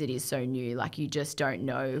because it is so new. Like, you just don't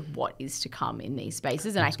know what is to come in these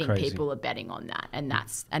spaces, and I think crazy. people are betting on that, and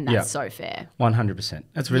that's so fair. 100%.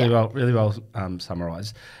 That's really well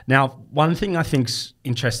summarized. Now, one thing I think's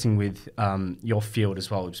interesting with your field as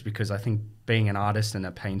well is because I think being an artist and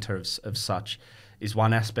a painter of such is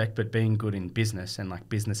one aspect, but being good in business and like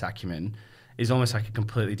business acumen is almost like a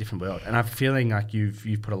completely different world. And I'm feeling like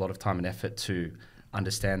you've put a lot of time and effort to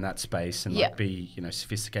understand that space and like be, you know,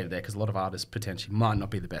 sophisticated there, because a lot of artists potentially might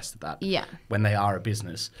not be the best at that when they are a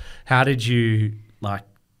business. How did you like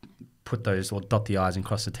put those, or dot the I's and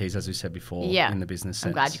cross the T's, as we said before, in the business sense?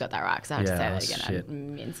 I'm glad you got that right, because I have to say that again. Shit. I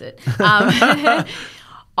mince it.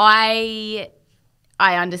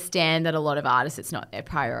 I understand that a lot of artists, it's not their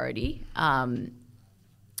priority.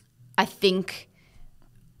 I think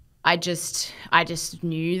I just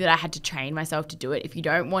knew that I had to train myself to do it. If you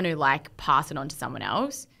don't want to like pass it on to someone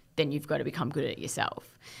else, then you've got to become good at it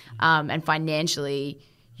yourself. And financially,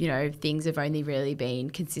 you know, things have only really been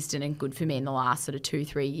consistent and good for me in the last sort of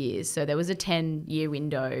 2-3 years. So there was a 10-year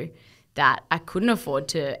window that I couldn't afford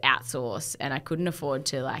to outsource, and I couldn't afford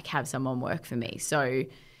to like have someone work for me. So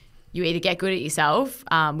you either get good at yourself,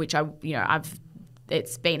 which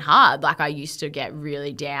it's been hard. Like, I used to get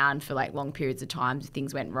really down for like long periods of time if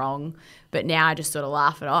things went wrong. But now I just sort of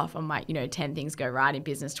laugh it off. I'm like, you know, 10 things go right in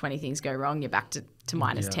business, 20 things go wrong, you're back to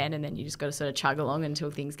minus 10, and then you just got to sort of chug along until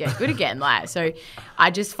things get good again. Like, so I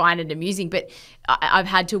just find it amusing. But I've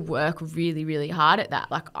had to work really, really hard at that.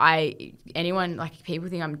 Like, people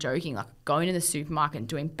think I'm joking, like going to the supermarket and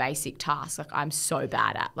doing basic tasks, like I'm so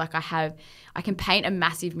bad at. Like, I can paint a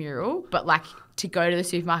massive mural, but like to go to the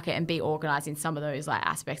supermarket and be organised in some of those like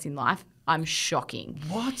aspects in life, I'm shocking.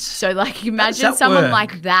 What? So like, imagine someone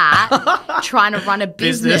like that trying to run a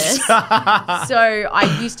business. So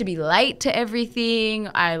I used to be late to everything.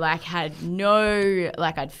 I like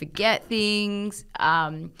I'd forget things.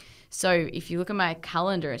 So if you look at my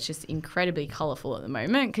calendar, it's just incredibly colourful at the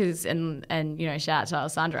moment, and you know, shout out to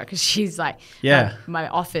Alessandra, because she's like, my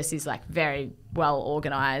office is like very well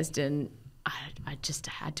organised, and I just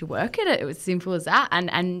had to work at it. It was simple as that.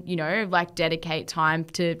 And you know, like dedicate time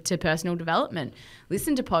to personal development.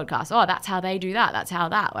 Listen to podcasts. Oh, that's how they do that. That's how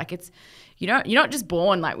that. Like, it's, you're not just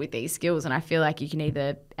born like with these skills. And I feel like you can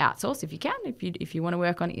either outsource if you can, if you want to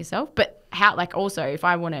work on it yourself. But how, like, also if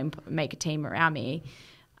I want to make a team around me,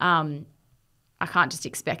 I can't just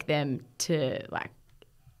expect them to like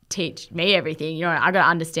teach me everything. You know, I got to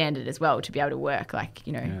understand it as well to be able to work, like,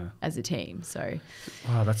 you know, as a team. So,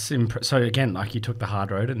 wow, that's so again, like, you took the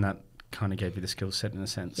hard road, and that kind of gave you the skill set in a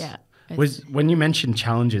sense. Yeah. When you mentioned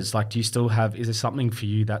challenges, like, do you still have? Is there something for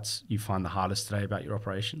you that's you find the hardest today about your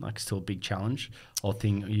operation? Like, still a big challenge, or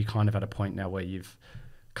thing? Are you kind of at a point now where you've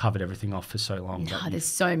covered everything off for so long? No, there's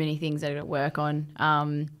so many things I got to work on.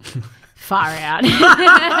 Far out.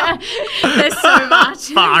 There's so much.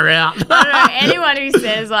 Far out. I don't know, anyone who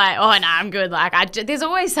says like, oh, no, I'm good. Like, there's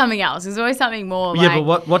always something else. There's always something more. Yeah,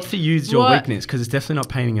 but what for you is your weakness? Because it's definitely not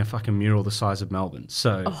painting a fucking mural the size of Melbourne.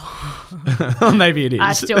 So maybe it is.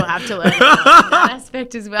 I still have to learn that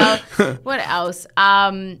aspect as well. What else?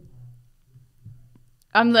 I'm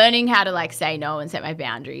learning how to like say no and set my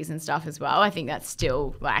boundaries and stuff as well. I think that's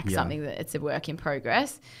still like something that it's a work in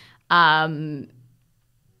progress.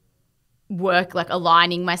 Work, like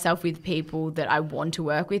aligning myself with people that I want to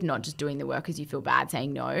work with, not just doing the work because you feel bad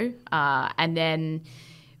saying no. And then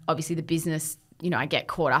obviously the business, you know, I get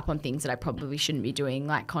caught up on things that I probably shouldn't be doing,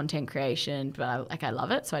 like content creation, but I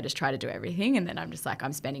love it. So I just try to do everything. And then I'm just like,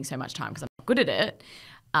 I'm spending so much time because I'm not good at it.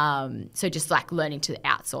 So just like learning to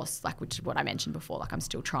outsource, like, which is what I mentioned before, like I'm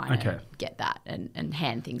still trying to get that and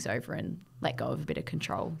hand things over and let go of a bit of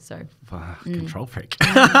control. So control freak.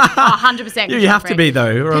 100%. You have to be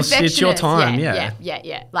though, or else it's your time.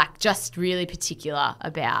 Yeah. Like just really particular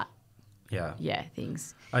about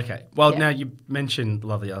things. Okay. Well, now you mentioned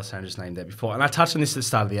lovely Alessandra's name there before, and I touched on this at the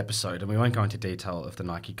start of the episode, and we won't go into detail of the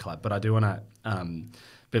Nike collab, but I do want to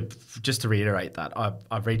But just to reiterate that,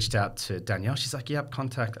 I've reached out to Danielle. She's like, yep,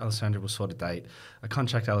 contact Alessandra, we'll sort a date. I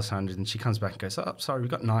contact Alessandra and she comes back and goes, oh, sorry, we've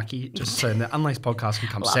got Nike. Just so the Unlaced podcast can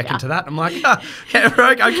come second to that. I'm like, yeah,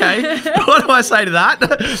 okay. What do I say to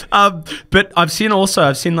that? But I've seen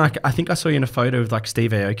like, I think I saw you in a photo with like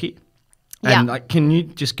Steve Aoki. And like, can you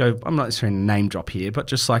just go, I'm not necessarily name drop here, but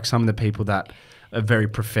just like some of the people that are very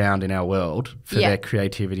profound in our world for their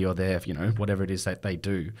creativity or their, whatever it is that they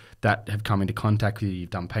do that have come into contact with you, you've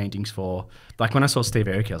done paintings for. Like when I saw Steve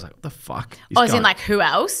Aoki, I was like, what the fuck? As in like who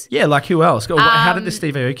else? Yeah, like who else? How did the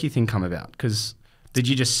Steve Aoki thing come about? Because did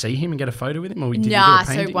you just see him and get a photo with him, or did you do a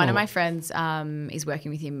painting? So one of my friends is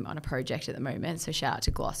working with him on a project at the moment. So shout out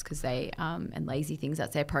to Gloss because they and Lazy Things,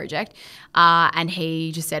 that's their project. And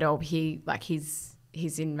he just said,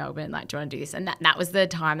 he's in Melbourne, like, do you want to do this? And that was the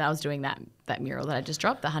time that I was doing that mural that I just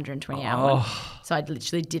dropped, the 120-hour one. So I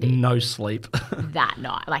literally did it. No sleep. that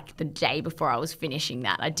night, like the day before I was finishing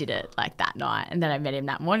that, I did it like that night. And then I met him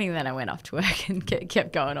that morning, and then I went off to work and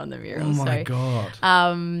kept going on the mural. Oh my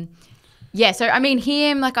God. Yeah, so I mean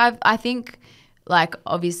him, like I think like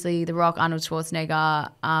obviously The Rock, Arnold Schwarzenegger,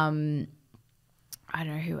 I don't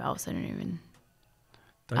know who else, I don't even...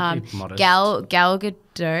 Don't be modest. Gal Gadot,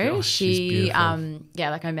 Gosh, she's beautiful.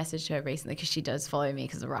 like I messaged her recently because she does follow me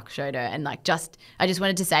because The Rock showed her, and like I just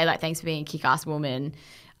wanted to say like thanks for being a kick-ass woman.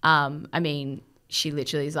 I mean, she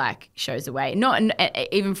literally is like shows the way, not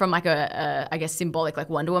even from like a I guess symbolic like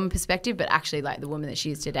Wonder Woman perspective, but actually like the woman that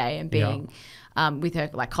she is today and being with her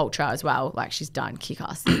like culture as well, like she's done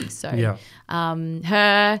kick-ass things. So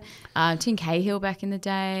her, Tim Cahill back in the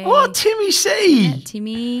day. Oh, Timmy C. Yeah,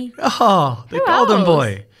 Timmy. Oh, the Who golden else?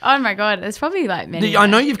 Boy. Oh my God, there's probably like many. I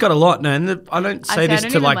know you've got a lot, no, and I don't say this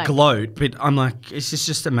to like like gloat, but I'm like, it's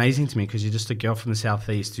just amazing to me because you're just a girl from the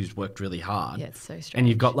southeast who's worked really hard. Yeah, it's so strange. And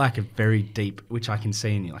you've got like a very deep, which I can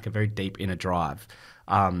see in you, like a very deep inner drive.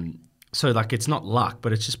 So like it's not luck,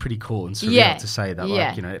 but it's just pretty cool and surreal to say that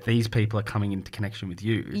like, these people are coming into connection with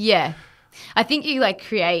you. Yeah. I think you like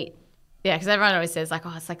create, because everyone always says like,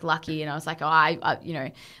 oh, it's like lucky. And I was like, oh, I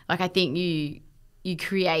like I think you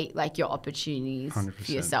create like your opportunities 100%.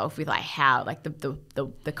 for yourself with like how like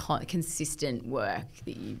the consistent work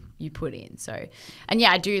that you put in. So, and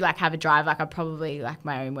yeah, I do like have a drive. Like I'm probably like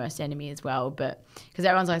my own worst enemy as well, but because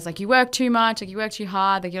everyone's always like, you work too much, like you work too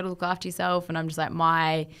hard, like you got to look after yourself. And I'm just like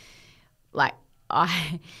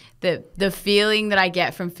the feeling that I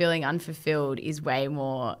get from feeling unfulfilled is way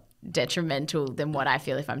more detrimental than what I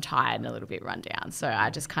feel if I'm tired and a little bit run down. So I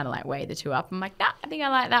just kind of like weigh the two up. I'm like, nah, I think I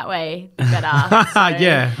like that way better.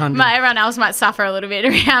 So everyone else might suffer a little bit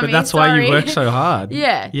around me. But that's why you work so hard.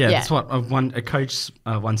 Yeah. That's what a coach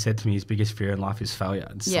once said to me, his biggest fear in life is failure.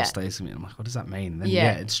 It still stays with me. I'm like, what does that mean? And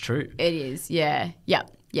then, it's true. It is. Yeah.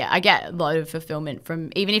 I get a lot of fulfillment from,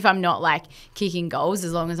 even if I'm not like kicking goals,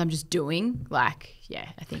 as long as I'm just doing, like,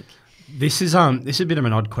 I think. This is a bit of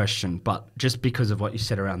an odd question, but just because of what you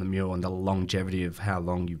said around the mural and the longevity of how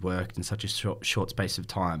long you worked in such a short space of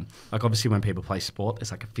time, like obviously when people play sport,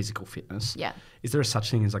 there's like a physical fitness. Yeah. Is there a such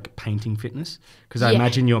thing as like a painting fitness? Because I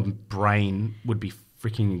imagine your brain would be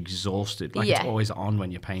freaking exhausted. Like it's always on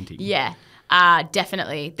when you're painting. Yeah,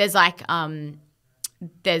 definitely. There's like,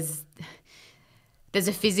 there's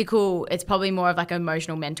a physical, it's probably more of like an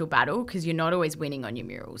emotional mental battle because you're not always winning on your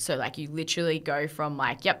murals. So like you literally go from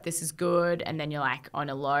like, yep, this is good. And then you're like on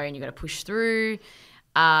a low and you got to push through.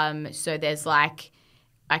 So there's like,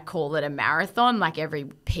 I call it a marathon, like every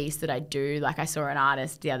piece that I do. Like I saw an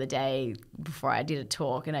artist the other day before I did a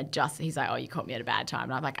talk and he's like, oh, you caught me at a bad time.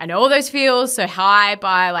 And I'm like, I know all those feels, so hi,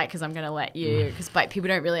 bye, like, because I'm going to let you, because like people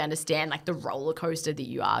don't really understand like the roller coaster that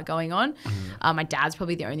you are going on. My dad's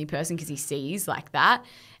probably the only person because he sees like that.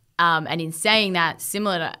 And in saying that,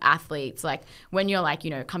 similar to athletes, like when you're like,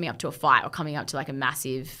 coming up to a fight or coming up to like a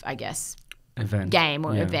massive, I guess, game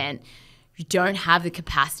or event, you don't have the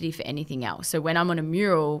capacity for anything else. So when I'm on a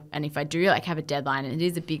mural and if I do like have a deadline and it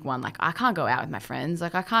is a big one, like I can't go out with my friends.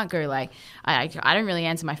 Like I can't go like, I don't really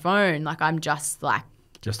answer my phone. Like I'm just like.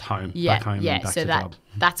 Just home, back home and back so to job.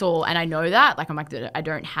 That's all. And I know that. Like I'm like, I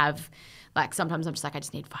don't have, like sometimes I'm just like, I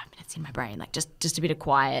just need 5 minutes in my brain. Like just a bit of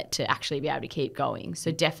quiet to actually be able to keep going.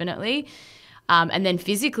 So definitely. And then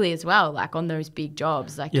physically as well, like on those big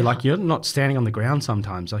jobs. Like like you're not standing on the ground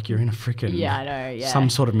sometimes. Like you're in a freaking some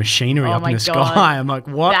sort of machinery up in the sky. I'm like,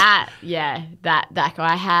 what? That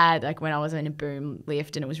I had, like when I was in a boom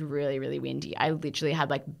lift and it was really, really windy, I literally had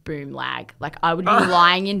like boom lag. Like I would be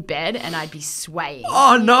lying in bed and I'd be swaying.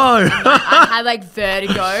 Oh no. And, like, I had like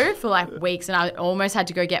vertigo for like weeks and I almost had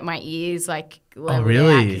to go get my ears like leveled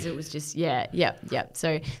out because it was just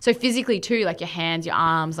So physically too, like your hands, your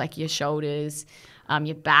arms, like your shoulders,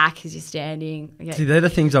 your back as you're standing. Okay. See, they're the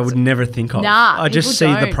things I would never think of. Nah, I just see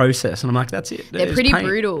people the don't. process and I'm like, that's it. They're It's pretty paint.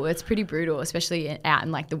 brutal. It's pretty brutal, especially out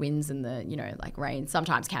in like the winds and the, you know, like rain.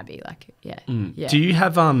 Sometimes can be like, yeah. Do you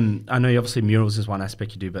have, I know obviously murals is one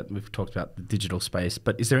aspect you do, but we've talked about the digital space,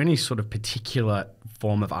 but is there any sort of particular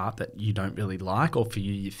form of art that you don't really like or for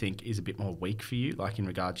you think is a bit more weak for you? Like in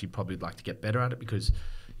regards, you'd probably like to get better at it because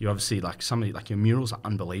you obviously like somebody, like your murals are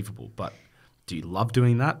unbelievable, but do you love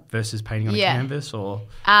doing that versus painting on a canvas or?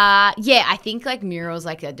 Yeah, I think like murals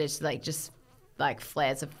like are just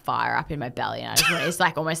flares of fire up in my belly, and I just want, it's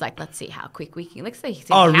like almost like let's see how quick we can. Let's see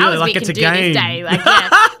how really? we Like can it's a do game. this day. Like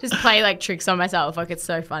just play like tricks on myself. Like it's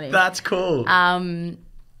so funny. That's cool.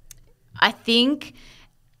 I think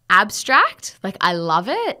abstract, like I love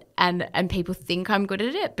it, and people think I'm good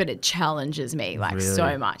at it, but it challenges me like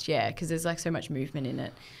so much. Yeah, because there's like so much movement in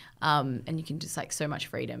it. And you can just like so much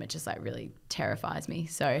freedom. It just like really terrifies me.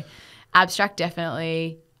 So abstract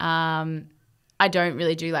definitely. I don't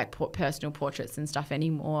really do like personal portraits and stuff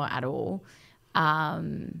anymore at all.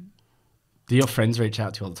 Do your friends reach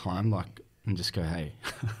out to you all the time like and just go, hey?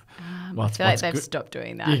 I feel like they've stopped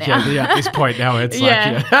doing that now. Yeah, at this point now it's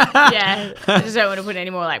yeah. I just don't want to put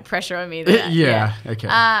any more like pressure on me.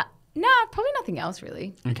 Okay. No, probably nothing else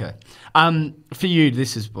really. Okay. For you,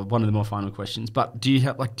 this is one of the more final questions, but do you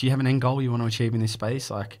have an end goal you want to achieve in this space?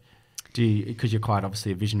 Like, because you're quite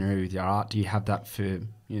obviously a visionary with your art, do you have that for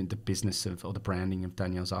the business of or the branding of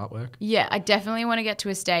Danielle's artwork? Yeah, I definitely want to get to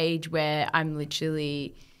a stage where I'm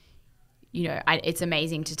literally, it's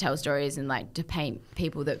amazing to tell stories and like to paint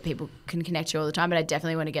people that people can connect to all the time. But I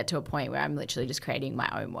definitely want to get to a point where I'm literally just creating my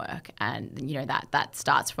own work. And, that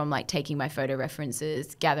starts from like taking my photo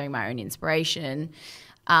references, gathering my own inspiration,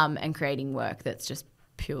 and creating work that's just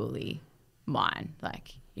purely mine.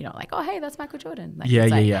 Like, like, oh, hey, that's Michael Jordan. Like,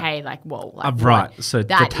 hey, like, whoa. Like, right. So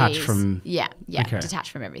detached from. Yeah. Okay.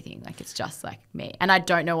 Detached from everything. Like, it's just like me. And I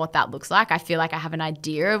don't know what that looks like. I feel like I have an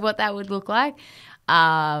idea of what that would look like.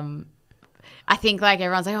 I think like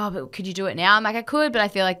everyone's like, oh, but could you do it now? I'm like, I could, but I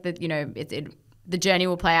feel like that, the journey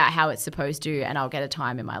will play out how it's supposed to, and I'll get a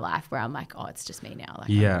time in my life where I'm like, oh, it's just me now. Like,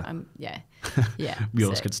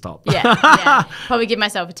 Murals could stop. Probably give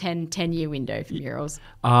myself a 10-year window for murals.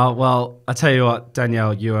 Well, I tell you what,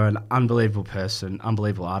 Danielle, you are an unbelievable person,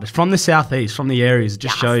 unbelievable artist. From the southeast, from the areas, it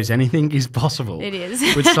just shows anything is possible. It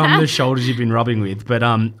is. With some of the shoulders you've been rubbing with. But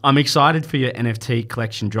I'm excited for your NFT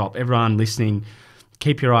collection drop. Everyone listening,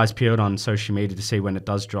 keep your eyes peeled on social media to see when it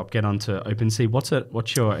does drop. Get onto OpenSea.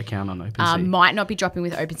 What's your account on OpenSea? Might not be dropping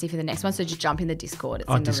with OpenSea for the next one, so just jump in the Discord.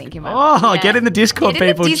 It's in the link in my get in the Discord,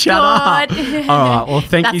 people. Shut up. All right. Well,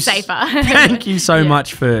 thank you. That's safer. Thank you so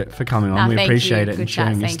much for coming on. We appreciate it and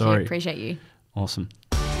sharing your story. Appreciate you. Awesome.